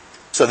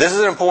 So this is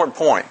an important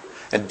point,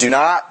 and do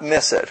not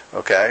miss it,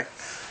 okay?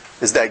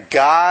 Is that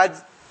God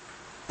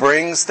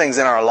brings things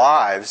in our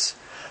lives,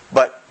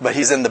 but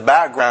He's in the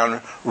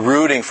background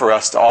rooting for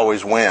us to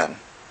always win,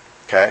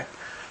 okay?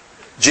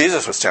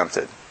 Jesus was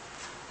tempted,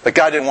 but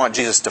God didn't want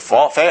Jesus to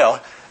fail.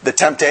 The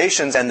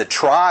temptations and the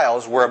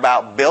trials were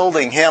about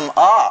building Him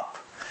up.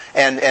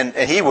 And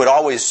He would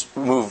always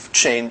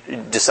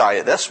decide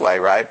it this way,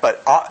 right?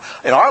 But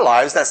in our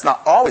lives, that's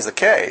not always the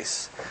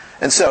case.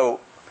 And so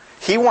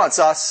He wants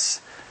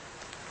us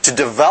to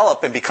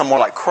develop and become more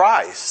like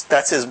Christ.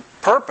 That's His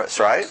purpose,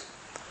 right?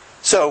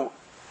 So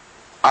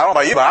I don't know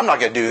about you, but I'm not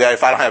going to do that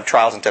if I don't have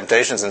trials and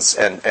temptations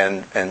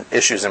and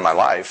issues in my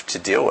life to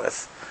deal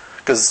with.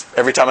 Because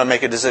every time I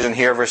make a decision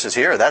here versus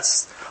here,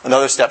 that's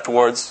another step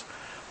towards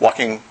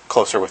walking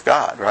closer with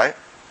God, right?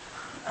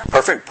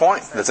 Perfect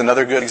point. That's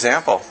another good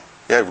example.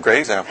 Yeah, great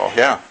example.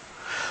 Yeah.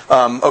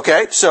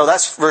 Okay, so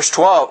that's verse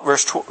 12,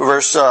 verse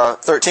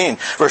 13.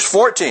 Verse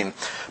 14.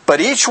 But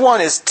each one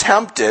is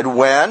tempted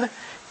when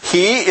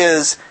he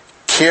is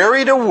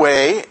carried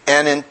away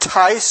and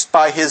enticed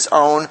by his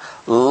own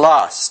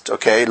lust.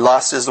 Okay,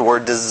 lust is the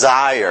word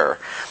desire.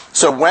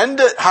 So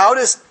how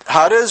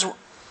does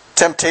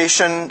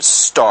temptation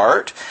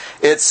start?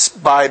 It's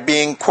by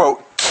being,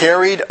 quote,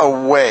 carried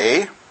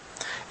away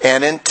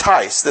and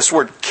entice. This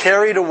word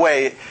carried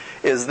away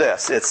is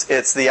this.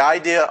 It's the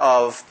idea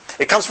of,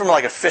 it comes from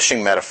like a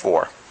fishing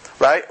metaphor,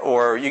 right?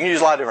 Or you can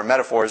use a lot of different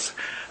metaphors.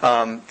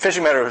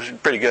 Fishing metaphor is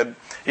pretty good.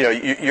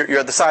 You're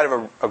at the side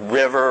of a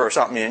river or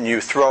something, and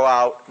you throw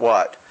out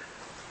what?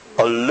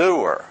 A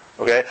lure.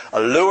 Okay? A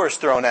lure is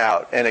thrown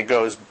out, and it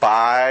goes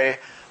by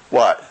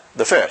what?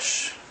 The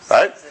fish,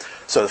 right?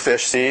 So the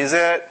fish sees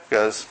it,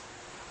 goes,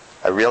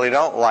 I really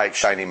don't like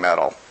shiny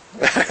metal.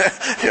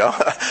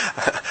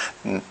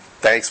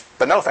 Thanks,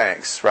 but no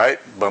thanks, right?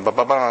 Boom, boom,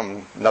 boom,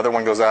 boom. Another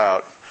one goes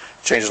out.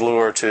 Change the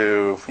lure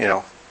to,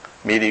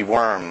 meaty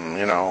worm,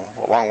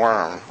 long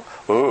worm.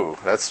 Ooh,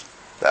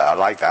 I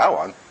like that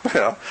one.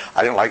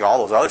 I didn't like all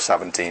those other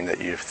 17 that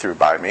you threw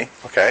by me.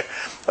 Okay,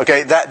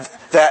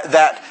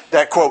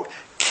 that quote,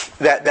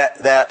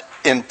 that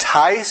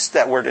enticed.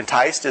 That word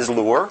enticed is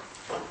lure,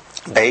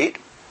 bait.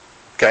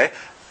 Okay,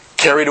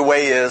 carried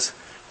away is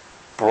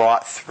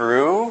brought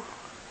through.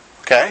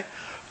 Okay.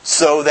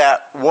 So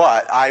that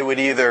what? I would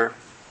either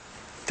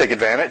take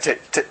advantage,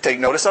 take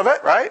notice of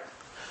it, right?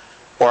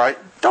 Or I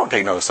don't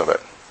take notice of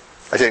it.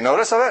 I take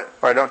notice of it,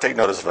 or I don't take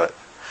notice of it.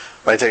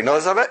 When I take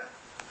notice of it,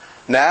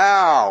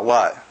 now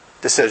what?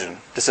 Decision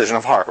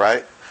of heart,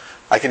 right?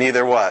 I can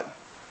either what?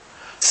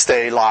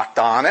 stay locked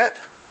on it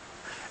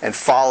and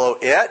follow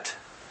it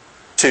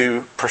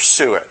to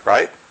pursue it,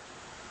 right?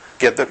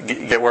 Get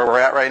where we're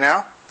at right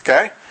now?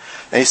 Okay?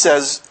 And he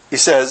says,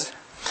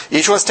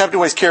 each one's tempted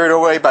when he's carried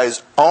away by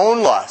his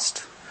own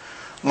lust.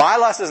 My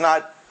lust is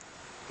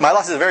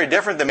very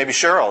different than maybe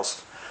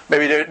Cheryl's.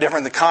 Maybe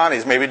different than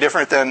Connie's. Maybe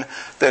different than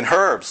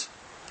Herb's.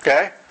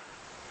 Okay?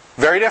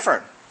 Very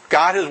different.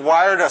 God has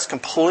wired us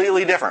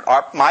completely different.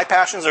 My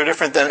passions are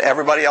different than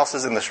everybody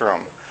else's in this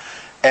room.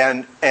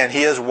 And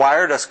He has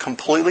wired us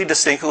completely,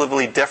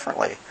 distinctively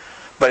differently.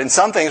 But in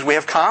some things we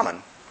have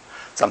common.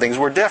 Some things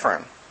we're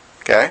different.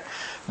 Okay?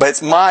 But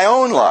it's my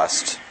own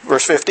lust.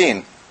 Verse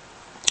 15.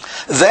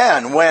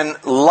 Then when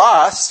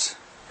lust,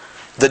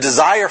 the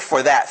desire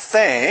for that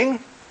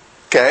thing,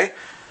 okay,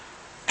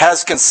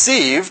 has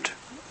conceived,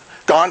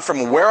 gone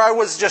from where I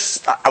was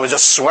just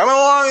swimming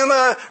along in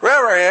the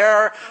river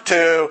here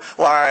to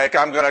like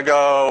I'm going to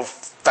go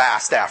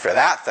fast after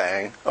that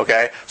thing,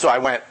 okay? So I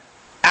went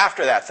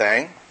after that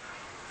thing,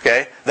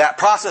 okay? That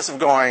process of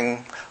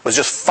going was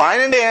just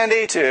fine and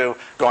dandy to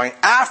going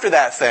after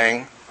that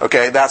thing,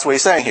 okay? That's what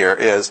he's saying here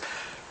is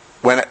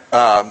when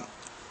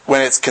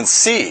it's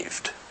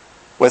conceived.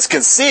 When it's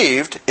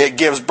conceived, it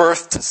gives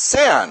birth to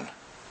sin.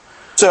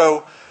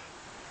 So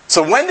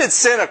when did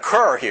sin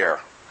occur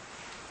here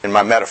in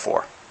my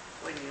metaphor?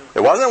 It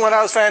wasn't when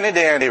I was fine and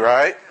dandy,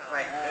 right?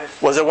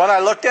 Was it when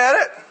I looked at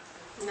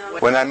it? No.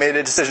 When I made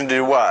a decision to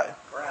do what?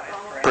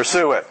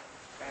 Pursue it.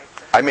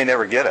 I may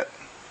never get it.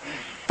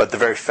 But the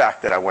very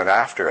fact that I went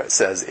after it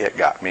says it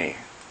got me.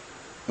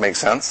 Make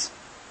sense?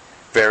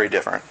 Very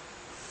different.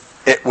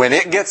 When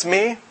it gets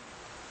me,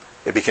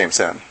 it became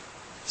sin.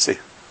 See?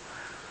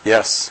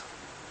 Yes.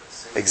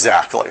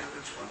 Exactly.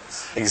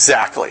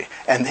 Exactly.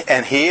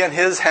 And he and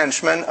his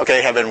henchmen,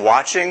 okay, have been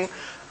watching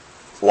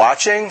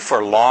for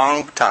a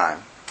long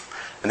time.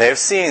 And they have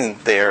seen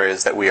the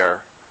areas that we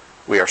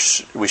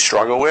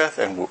struggle with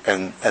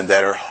and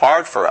that are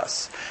hard for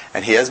us.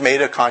 And he has made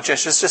a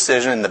conscientious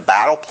decision in the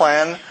battle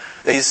plan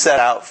that he's set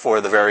out for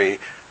the very,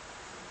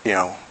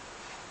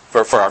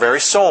 for our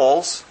very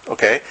souls,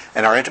 okay,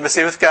 and our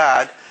intimacy with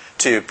God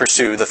to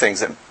pursue the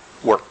things that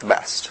work the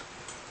best.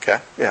 Okay?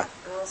 Yeah.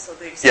 Also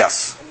the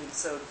yes.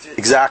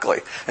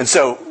 Exactly. And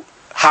so,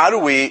 how do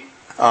we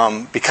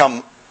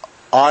become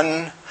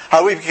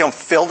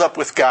filled up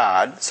with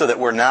God so that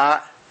we're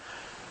not?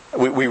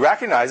 We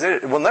recognize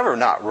it. We'll never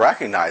not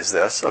recognize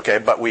this, okay?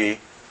 But we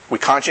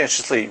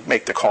conscientiously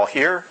make the call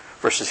here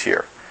versus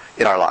here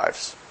in our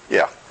lives,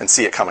 yeah, and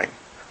see it coming,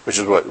 which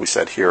is what we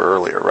said here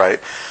earlier, right?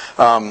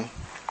 So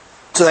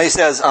then he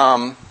says,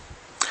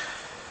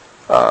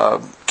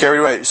 carried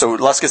away. So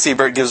lust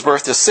conceived gives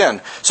birth to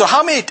sin. So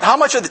how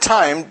much of the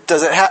time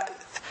does it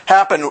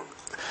happen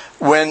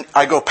when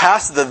I go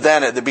past the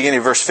then at the beginning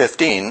of verse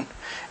 15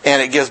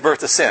 and it gives birth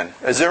to sin?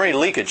 Is there any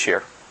leakage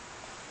here?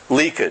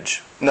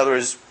 Leakage. In other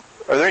words,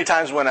 are there any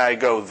times when I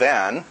go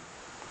then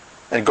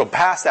and go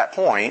past that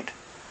point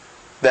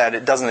that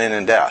it doesn't end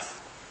in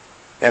death?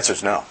 The answer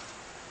is no.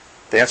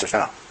 The answer is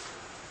no.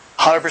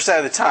 100%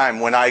 of the time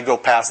when I go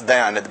past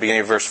then at the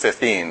beginning of verse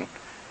 15,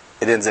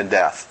 it ends in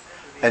death.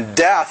 And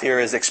death here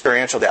is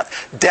experiential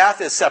death.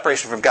 Death is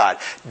separation from God.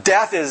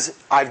 Death is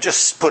I've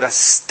just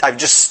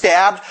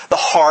stabbed the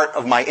heart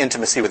of my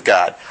intimacy with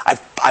God. I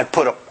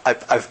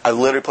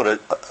literally put a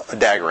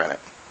dagger in it.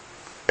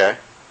 Okay?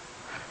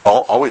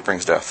 Always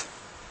brings death.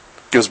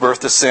 Gives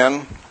birth to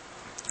sin.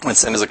 When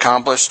sin is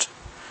accomplished,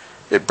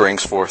 it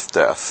brings forth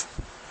death.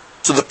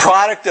 So the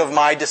product of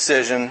my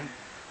decision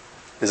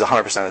is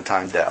 100% of the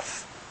time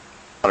death.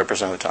 100%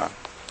 of the time.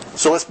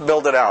 So let's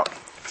build it out.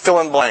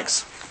 Fill in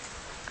blanks.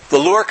 The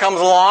lure comes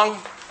along.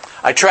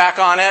 I track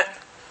on it.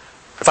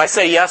 If I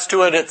say yes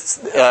to it,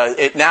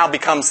 it now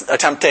becomes a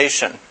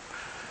temptation.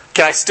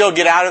 Can I still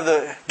can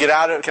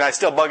I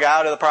still bug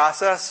out of the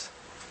process?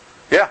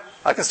 Yeah,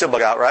 I can still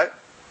bug out, right?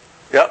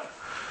 Yep.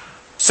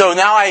 So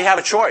now I have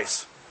a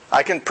choice.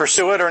 I can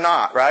pursue it or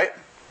not, right?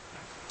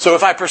 So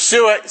if I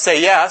pursue it,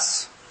 say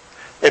yes,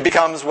 it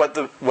becomes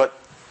what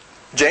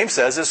James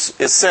says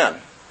is sin.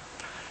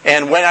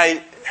 And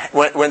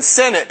when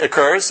sin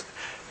occurs,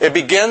 it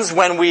begins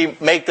when we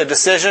make the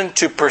decision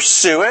to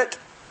pursue it.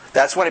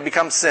 That's when it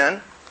becomes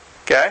sin.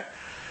 Okay?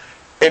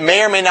 It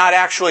may or may not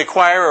actually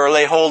acquire or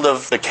lay hold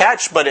of the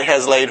catch, but it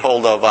has laid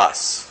hold of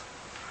us.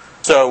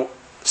 So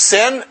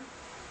sin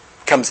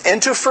comes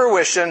into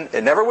fruition.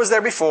 It never was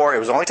there before. It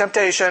was only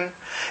temptation.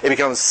 It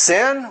becomes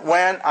sin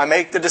when I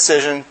make the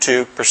decision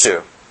to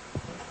pursue.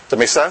 Does that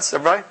make sense,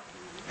 everybody?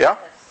 Yeah?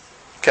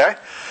 Okay?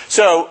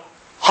 So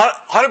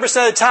 100%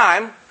 of the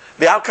time,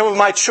 the outcome of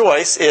my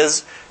choice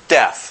is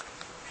death.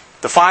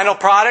 The final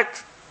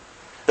product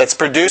that's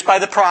produced by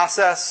the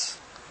process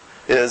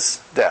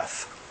is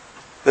death.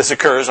 This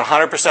occurs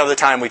 100% of the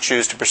time we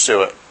choose to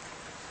pursue it.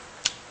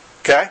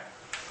 Okay?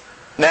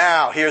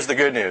 Now, here's the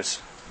good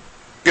news.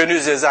 Good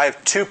news is I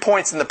have 2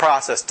 points in the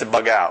process to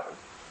bug out.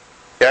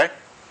 Okay?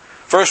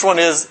 First one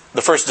is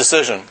the first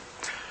decision.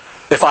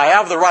 If I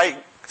have the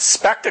right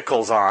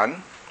spectacles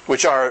on,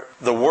 which are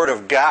the Word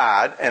of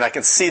God, and I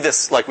can see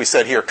this, like we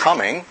said here,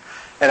 coming,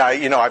 and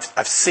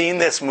I've seen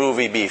this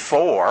movie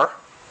before,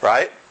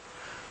 right?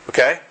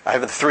 Okay, I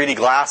have the 3D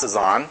glasses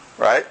on,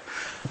 right?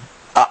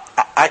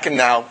 I can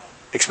now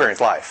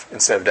experience life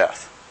instead of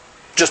death,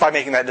 just by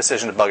making that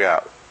decision to bug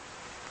out.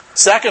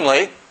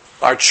 Secondly,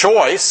 our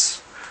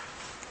choice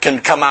can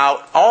come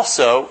out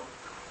also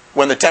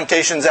when the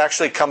temptations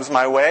actually comes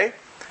my way,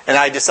 and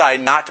I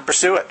decide not to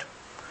pursue it.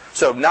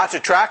 So not to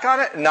track on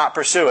it and not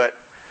pursue it,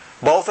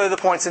 both are the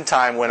points in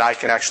time when I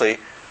can actually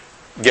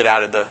get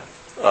out of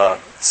the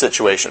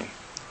situation.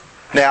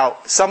 Now,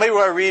 somebody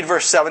will read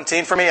verse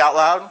 17 for me out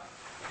loud?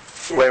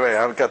 Wait,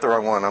 I've got the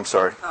wrong one. I'm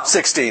sorry. Oh.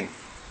 16.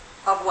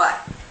 Of what?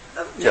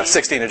 Of James? Yeah,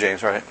 16 of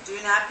James, right? Do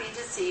not be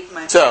deceived,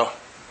 my So,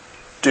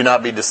 do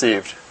not be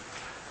deceived.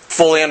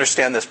 Fully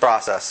understand this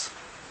process.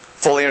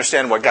 Fully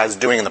understand what God's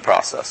doing in the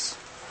process.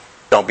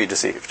 Don't be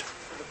deceived.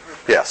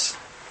 Yes.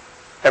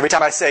 Every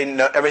time I say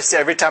no,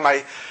 every time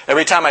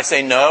I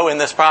say no in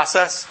this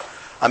process,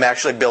 I'm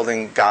actually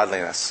building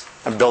godliness.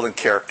 I'm building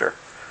character.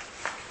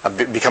 I'm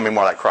becoming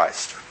more like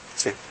Christ.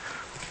 See?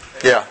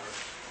 Yeah.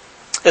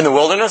 In the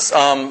wilderness,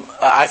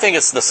 I think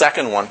it's the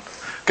second one,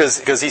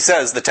 because he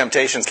says the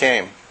temptations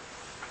came.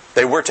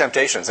 They were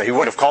temptations. He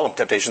wouldn't have called them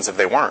temptations if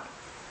they weren't.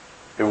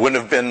 It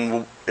wouldn't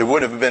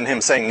have been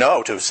him saying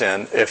no to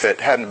sin if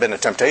it hadn't been a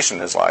temptation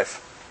in his life.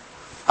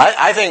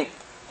 I think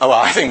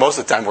most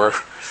of the time we're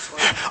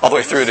all the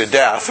way through to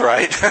death,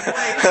 right?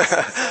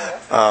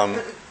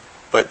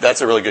 But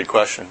that's a really good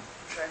question.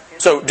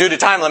 So due to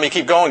time, let me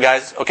keep going,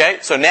 guys. Okay,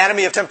 so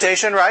anatomy of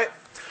temptation, right?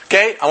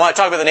 Okay, I want to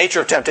talk about the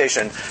nature of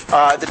temptation.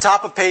 At the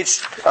top of page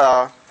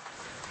 5,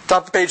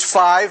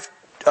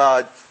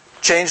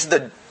 change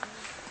the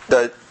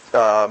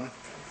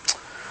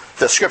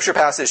scripture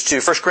passage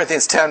to 1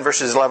 Corinthians 10,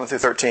 verses 11 through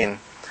 13.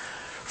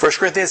 1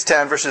 Corinthians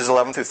 10, verses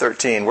 11 through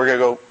 13. We're going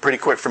to go pretty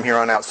quick from here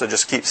on out, so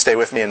just stay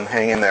with me and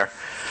hang in there.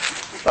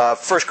 1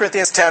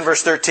 Corinthians 10,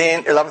 verse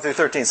 11 through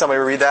 13. Somebody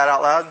read that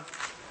out loud?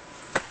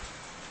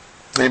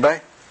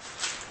 Anybody?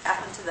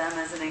 happened to them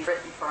as an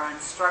written for our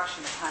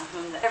instruction, upon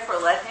whom therefore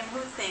let him who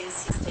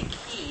thinks he take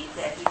heed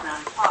that he not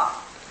fall.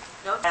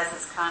 Note as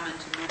is common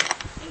to men,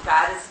 and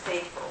God is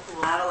faithful, who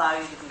will not allow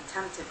you to be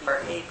tempted or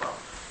able,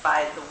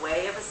 by the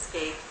way of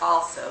escape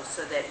also,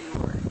 so that you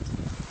will.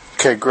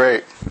 Okay,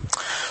 great.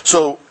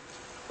 So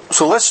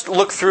let's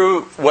look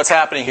through what's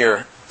happening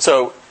here.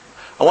 So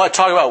I want to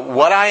talk about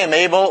what I am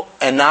able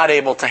and not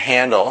able to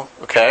handle.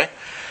 Okay,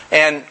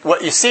 and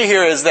what you see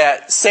here is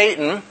that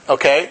Satan,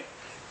 okay,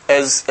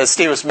 as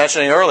Steve was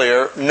mentioning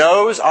earlier,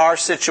 knows our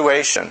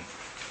situation.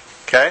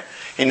 Okay,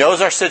 he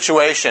knows our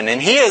situation,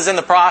 and he is in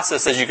the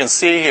process, as you can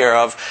see here,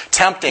 of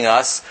tempting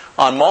us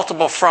on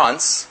multiple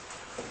fronts.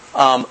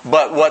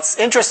 But what's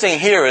interesting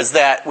here is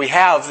that we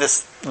have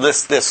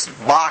this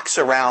box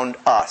around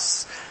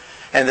us.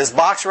 And this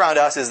box around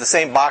us is the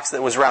same box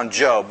that was around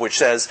Job, which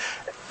says,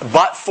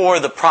 but for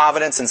the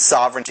providence and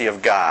sovereignty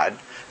of God,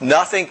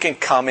 nothing can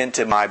come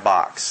into my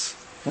box.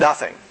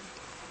 Nothing.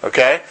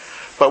 Okay?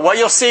 But what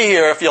you'll see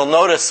here, if you'll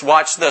notice,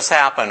 watch this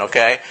happen,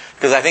 okay?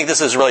 Because I think this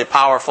is really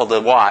powerful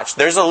to watch.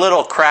 There's a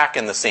little crack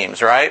in the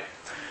seams, right?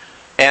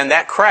 And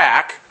that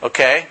crack,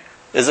 okay,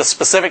 is a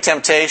specific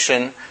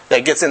temptation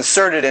that gets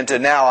inserted into,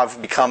 now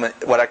I've become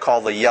what I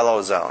call the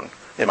yellow zone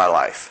in my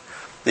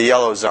life. The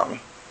yellow zone.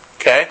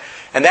 Okay?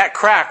 And that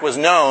crack is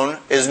known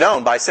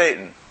by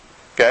Satan.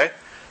 Okay?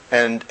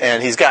 And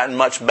he's gotten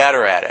much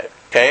better at it.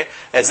 Okay?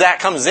 As that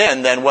comes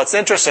in, then what's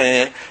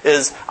interesting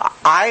is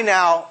I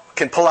now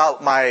can pull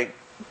out my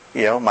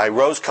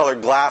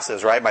rose-colored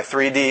glasses, right? My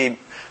 3D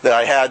that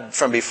I had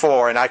from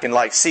before, and I can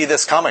see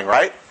this coming,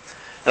 right?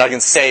 And I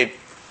can say,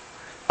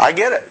 I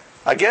get it.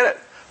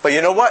 But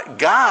you know what?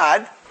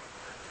 God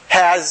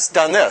has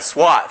done this.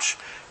 Watch.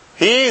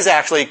 He's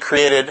actually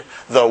created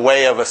the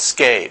way of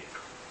escape.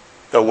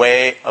 The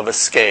way of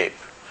escape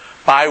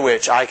by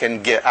which I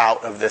can get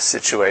out of this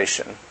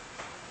situation.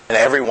 And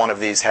every one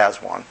of these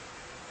has one.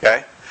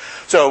 Okay?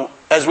 So,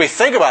 as we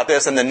think about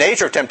this and the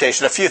nature of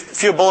temptation, a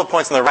few bullet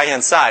points on the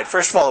right-hand side.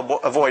 First of all,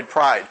 avoid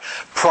pride.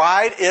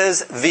 Pride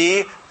is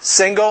the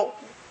single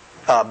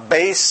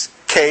base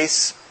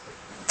case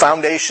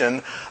foundation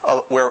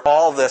where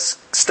all this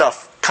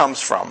stuff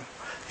comes from.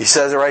 He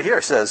says it right here.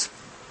 He says,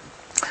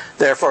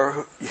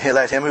 therefore,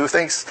 let him who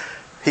thinks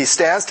he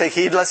stands take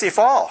heed lest he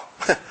fall.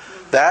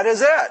 That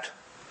is it.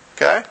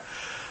 Okay?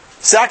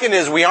 Second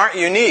is we aren't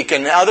unique,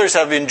 and others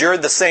have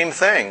endured the same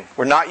thing.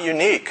 We're not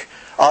unique.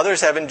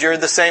 Others have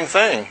endured the same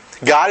thing.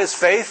 God is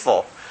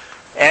faithful,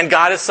 and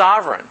God is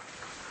sovereign.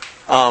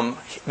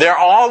 There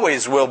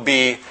always will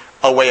be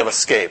a way of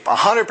escape.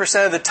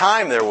 100% of the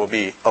time there will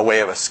be a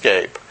way of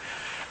escape.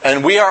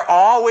 And we are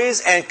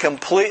always and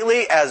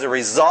completely, as a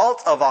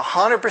result of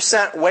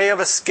 100% way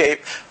of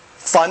escape,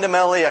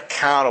 fundamentally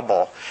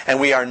accountable. And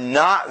we are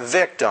not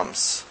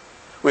victims.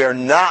 We are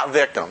not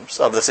victims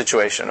of the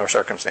situation or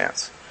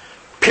circumstance.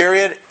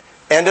 Period.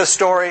 End of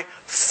story.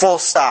 Full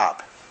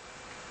stop.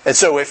 And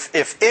so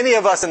if any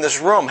of us in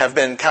this room have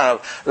been kind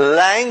of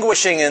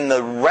languishing in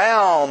the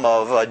realm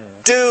of a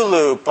do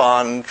loop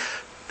on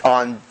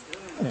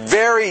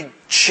very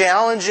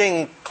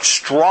challenging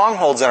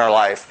strongholds in our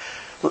life,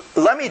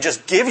 let me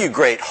just give you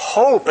great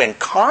hope and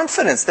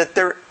confidence that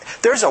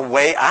there's a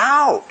way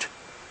out.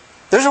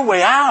 There's a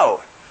way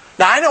out.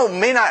 Now, I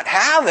may not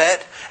have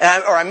it,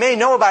 or I may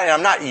know about it and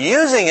I'm not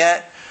using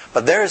it,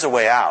 but there is a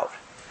way out.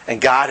 And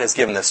God has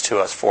given this to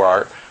us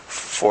for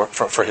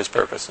His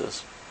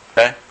purposes.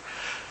 Okay?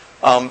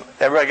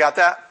 Everybody got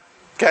that?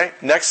 Okay?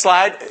 Next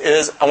slide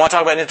is, I want to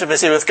talk about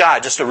intimacy with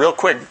God. Just a real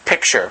quick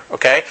picture.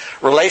 Okay?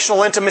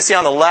 Relational intimacy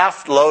on the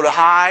left, low to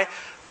high.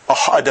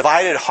 A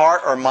divided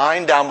heart or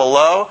mind down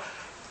below.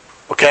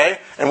 Okay?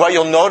 And what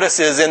you'll notice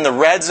is in the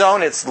red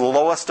zone, it's the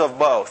lowest of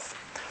both.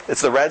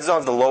 It's the red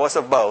zone, the lowest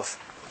of both.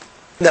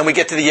 Then we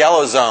get to the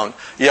yellow zone.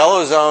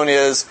 Yellow zone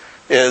is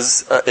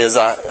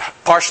a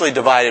partially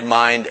divided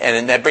mind,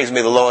 and that brings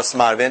me the lowest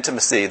amount of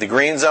intimacy. The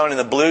green zone and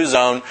the blue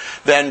zone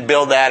then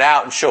build that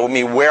out and show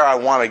me where I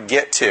want to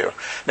get to.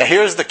 Now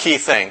here's the key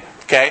thing.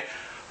 Okay?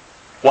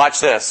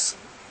 Watch this.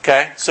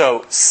 Okay?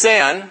 So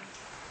sin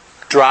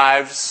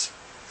drives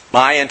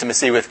my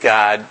intimacy with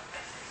God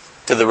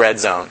to the red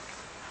zone.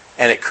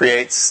 And it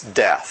creates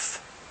death.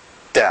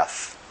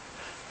 Death.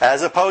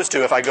 As opposed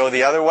to if I go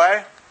the other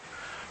way,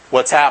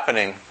 what's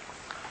happening?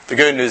 The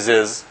good news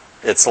is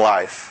it's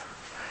life.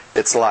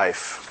 It's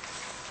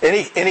life.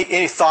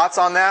 Any thoughts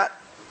on that?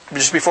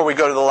 Just before we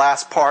go to the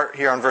last part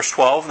here on verse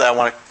 12 that I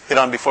want to hit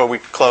on before we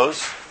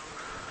close.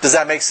 Does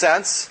that make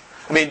sense?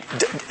 I mean,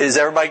 has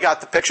everybody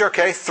got the picture?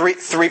 Okay,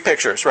 three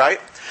pictures, right?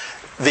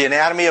 The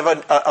anatomy of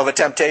a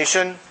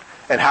temptation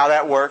and how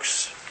that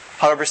works.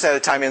 100% of the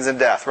time ends in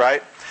death,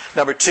 right?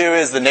 Number 2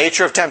 is the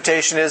nature of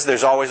temptation is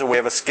there's always a way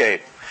of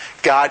escape.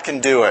 God can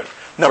do it.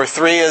 Number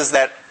 3 is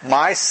that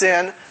my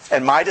sin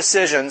and my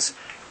decisions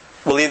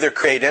will either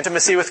create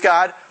intimacy with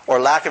God or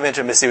lack of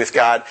intimacy with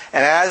God.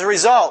 And as a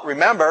result,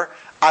 remember,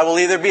 I will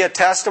either be a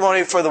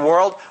testimony for the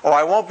world or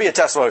I won't be a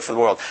testimony for the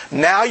world.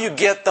 Now you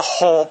get the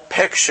whole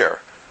picture.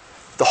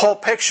 The whole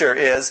picture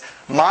is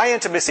my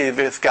intimacy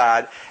with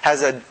God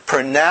has a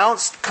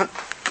pronounced...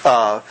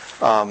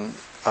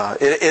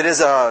 it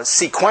is a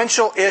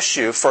sequential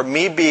issue for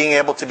me being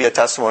able to be a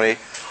testimony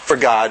for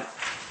God,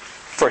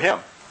 for Him.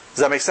 Does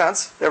that make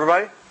sense,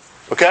 everybody?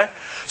 Okay?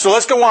 So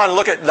let's go on and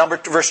look at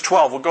verse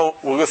 12. We'll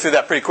go through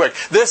that pretty quick.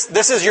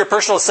 This is your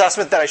personal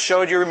assessment that I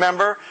showed you,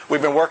 remember?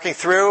 We've been working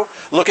through.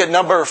 Look at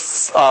number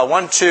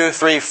 1, 2,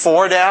 3,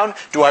 4 down.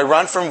 Do I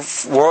run from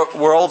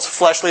world's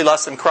fleshly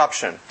lust and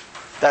corruption?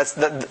 That's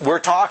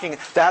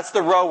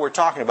the row we're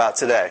talking about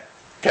today.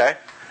 Okay?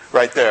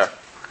 Right there.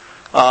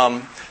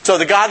 So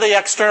the godly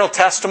external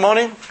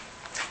testimony.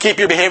 Keep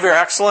your behavior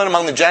excellent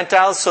among the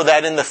Gentiles, so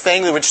that in the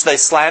thing which they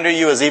slander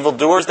you as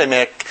evildoers, they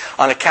may,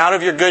 on account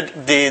of your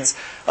good deeds,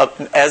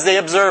 as they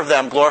observe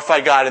them,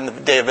 glorify God in the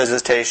day of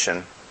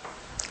visitation.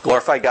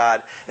 Glorify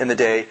God in the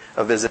day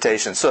of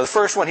visitation. So the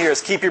first one here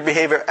is keep your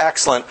behavior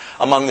excellent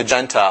among the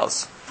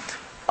Gentiles.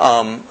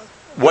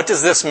 What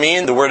does this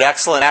mean? The word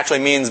excellent actually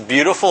means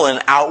beautiful in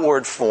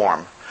outward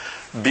form.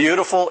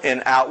 Beautiful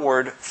in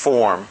outward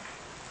form.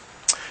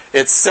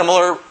 It's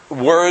similar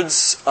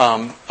words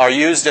are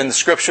used in the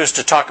Scriptures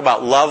to talk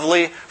about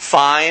lovely,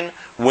 fine,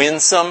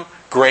 winsome,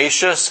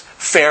 gracious,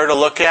 fair to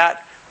look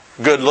at,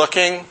 good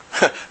looking,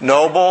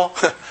 noble,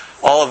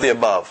 all of the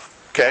above.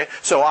 Okay?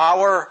 So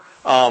our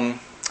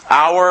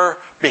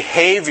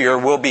behavior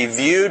will be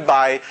viewed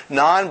by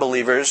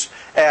non-believers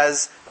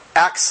as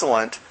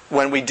excellent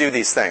when we do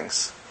these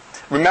things.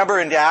 Remember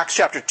in Acts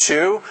chapter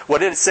 2, what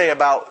did it say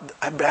about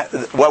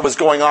what was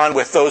going on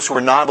with those who were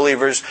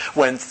non-believers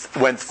when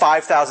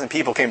 5,000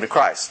 people came to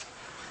Christ?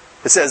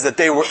 It says that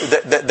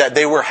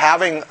they were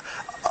having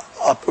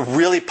a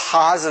really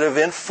positive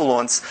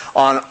influence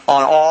on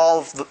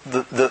all of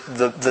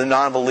the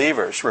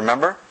non-believers.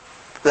 Remember?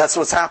 That's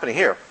what's happening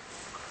here.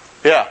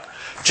 Yeah.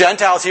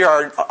 Gentiles here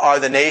are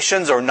the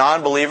nations or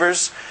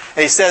non-believers.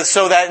 And he says,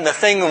 so that in the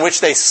thing in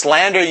which they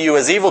slander you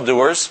as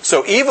evildoers.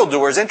 So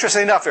evildoers,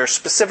 interesting enough, there are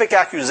specific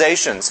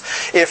accusations.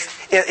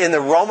 If in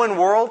the Roman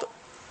world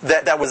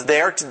that was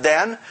there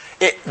then,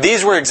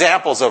 these were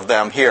examples of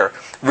them here.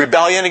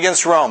 Rebellion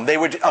against Rome. They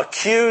would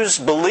accuse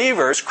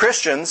believers,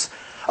 Christians,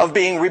 of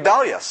being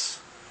rebellious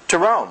to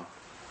Rome.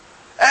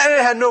 And it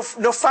had no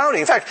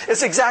founding. In fact,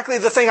 it's exactly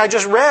the thing I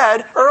just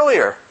read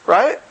earlier,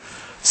 right?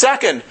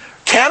 Second,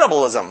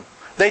 cannibalism.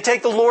 They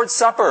take the Lord's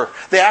Supper.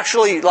 They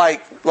actually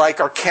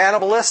are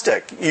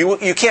cannibalistic.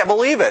 You can't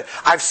believe it.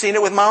 I've seen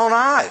it with my own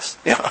eyes.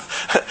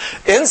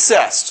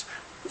 Incest,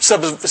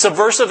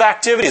 subversive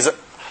activities.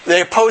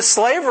 They oppose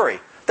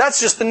slavery. That's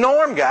just the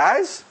norm,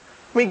 guys.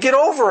 I mean, get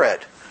over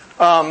it.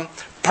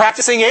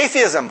 Practicing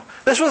atheism.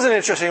 This was an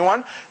interesting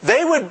one.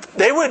 They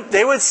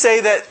would say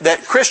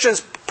that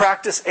Christians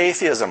practice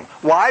atheism.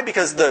 Why?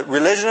 Because the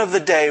religion of the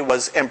day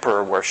was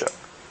emperor worship.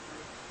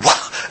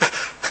 Well,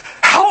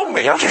 help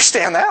me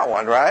understand that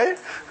one, right?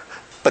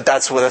 But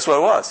that's what it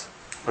was.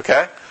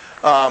 Okay?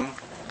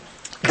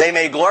 They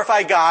may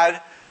glorify God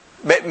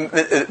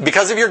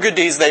because of your good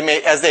deeds. They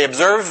may, as they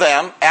observe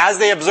them,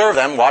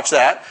 watch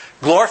that,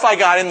 glorify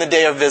God in the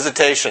day of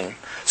visitation.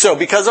 So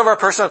because of our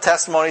personal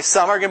testimony,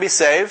 some are going to be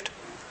saved.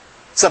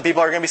 Some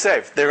people are going to be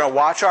saved. They're going to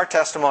watch our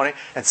testimony,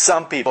 and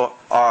some people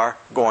are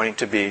going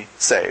to be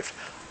saved.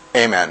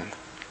 Amen.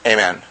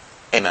 Amen.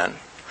 Amen.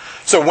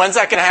 So when's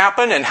that going to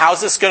happen, and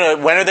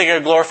when are they going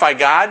to glorify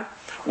God?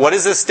 What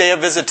is this day of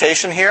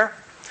visitation here?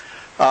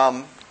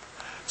 In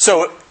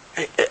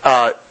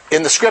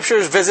the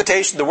scriptures,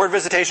 visitation, the word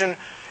visitation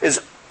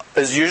is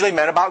usually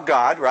meant about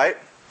God, right?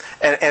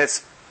 And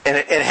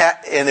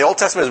in the Old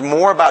Testament is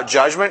more about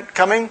judgment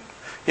coming.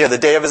 The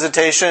day of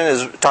visitation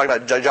is talking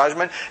about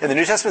judgment. In the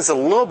New Testament, it's a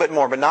little bit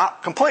more, but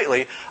not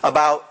completely,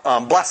 about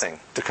blessing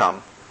to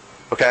come.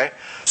 Okay?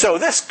 So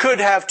this could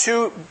have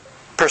two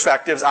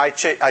perspectives. I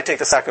take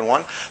the second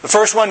one. The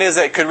first one is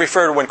that it could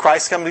refer to when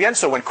Christ comes again.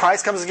 So when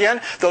Christ comes again,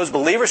 those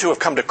believers who have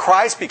come to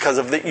Christ because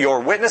of your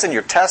witness and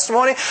your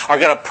testimony are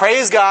going to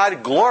praise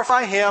God,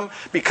 glorify Him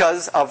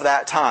because of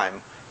that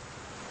time.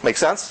 Make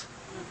sense?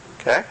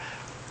 Okay?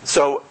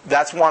 So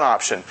that's one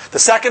option. The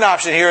second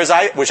option here,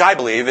 which I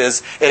believe,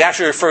 is it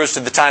actually refers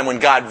to the time when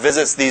God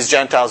visits these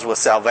Gentiles with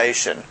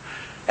salvation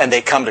and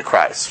they come to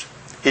Christ.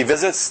 He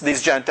visits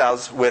these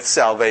Gentiles with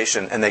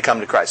salvation and they come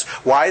to Christ.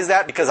 Why is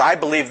that? Because I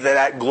believe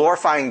that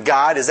glorifying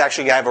God is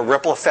actually going to have a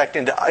ripple effect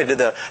into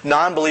the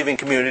non-believing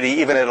community,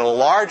 even at a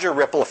larger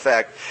ripple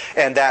effect,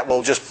 and that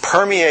will just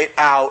permeate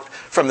out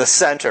from the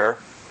center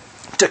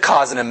to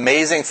cause an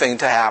amazing thing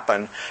to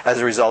happen as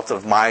a result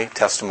of my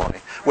testimony,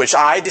 which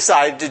I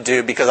decided to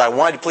do because I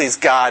wanted to please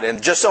God, and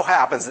it just so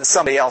happens that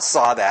somebody else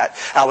saw that.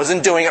 I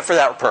wasn't doing it for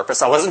that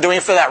purpose. I wasn't doing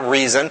it for that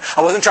reason.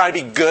 I wasn't trying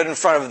to be good in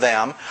front of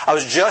them. I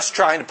was just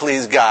trying to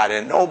please God.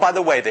 And oh, by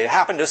the way, they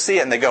happen to see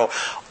it and they go,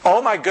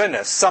 oh my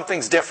goodness,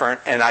 something's different,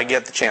 and I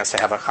get the chance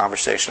to have a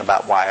conversation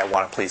about why I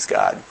want to please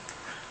God.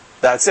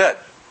 That's it.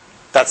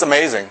 That's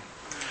amazing.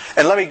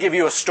 And let me give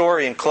you a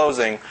story in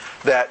closing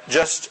that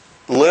just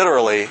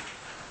literally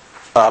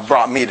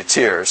brought me to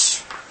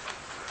tears.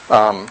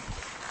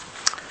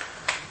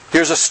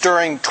 Here's a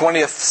stirring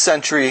 20th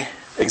century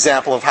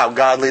example of how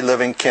godly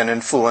living can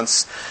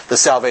influence the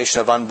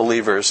salvation of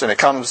unbelievers. And it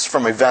comes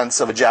from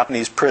events of a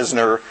Japanese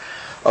prisoner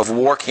of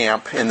war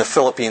camp in the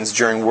Philippines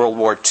during World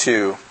War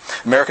II.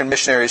 American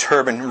missionaries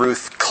Herb and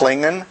Ruth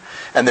Klingon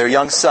and their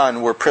young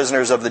son were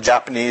prisoners of the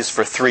Japanese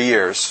for 3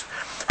 years.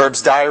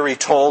 Herb's diary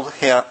told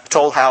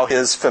how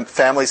his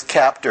family's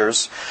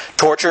captors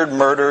tortured,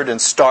 murdered,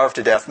 and starved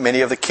to death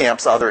many of the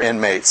camp's other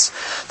inmates.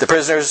 The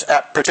prisoners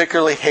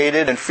particularly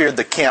hated and feared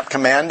the camp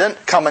commandant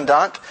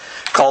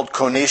called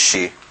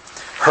Konishi.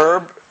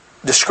 Herb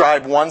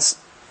described one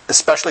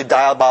especially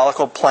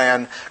diabolical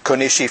plan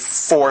Konishi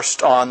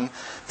forced on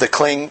the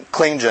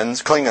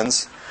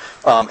Klingons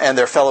and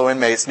their fellow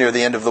inmates near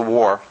the end of the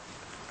war.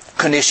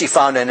 Konishi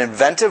found an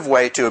inventive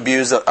way to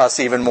abuse us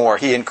even more.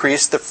 He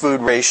increased the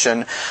food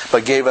ration,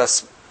 but gave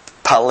us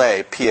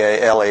palay,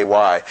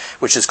 P-A-L-A-Y,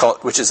 which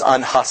is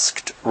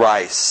unhusked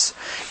rice.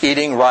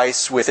 Eating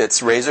rice with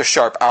its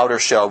razor-sharp outer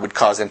shell would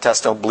cause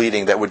intestinal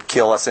bleeding that would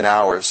kill us in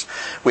hours.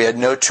 We had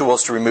no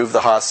tools to remove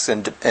the husks,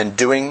 and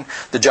doing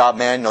the job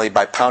manually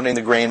by pounding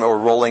the grain or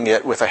rolling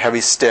it with a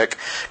heavy stick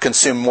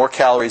consumed more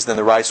calories than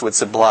the rice would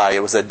supply.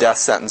 It was a death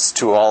sentence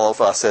to all of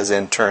us as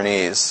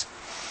internees.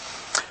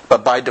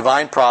 But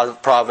divine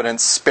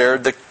providence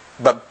spared the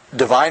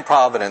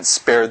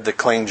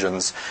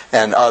Klingons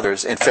and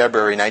others in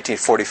February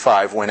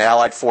 1945 when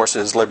Allied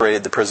forces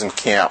liberated the prison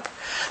camp.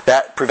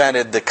 That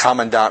prevented the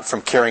commandant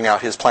from carrying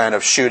out his plan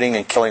of shooting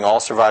and killing all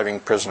surviving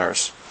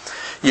prisoners.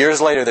 Years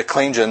later, the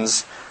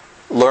Klingons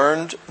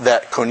learned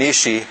that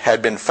Konishi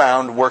had been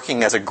found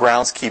working as a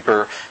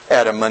groundskeeper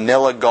at a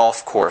Manila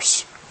golf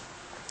course.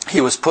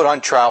 He was put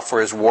on trial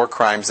for his war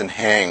crimes and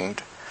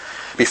hanged.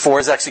 Before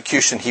his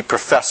execution, he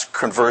professed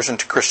conversion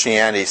to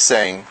Christianity,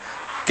 saying,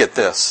 get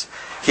this,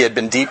 he had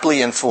been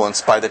deeply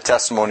influenced by the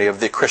testimony of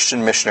the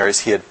Christian missionaries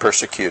he had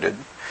persecuted.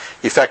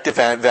 Effective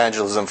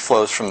evangelism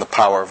flows from the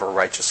power of a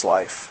righteous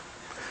life.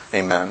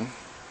 Amen.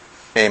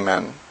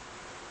 Amen.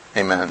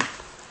 Amen.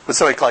 Would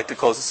somebody like to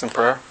close us in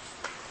prayer?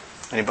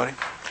 Anybody?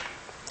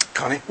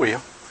 Connie, will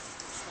you?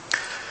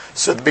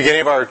 So at the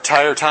beginning of our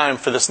entire time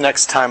for this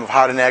next time of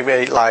how to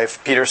navigate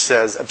life, Peter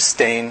says,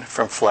 abstain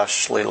from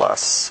fleshly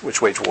lusts, which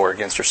wage war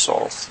against your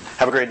souls.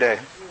 Have a great day.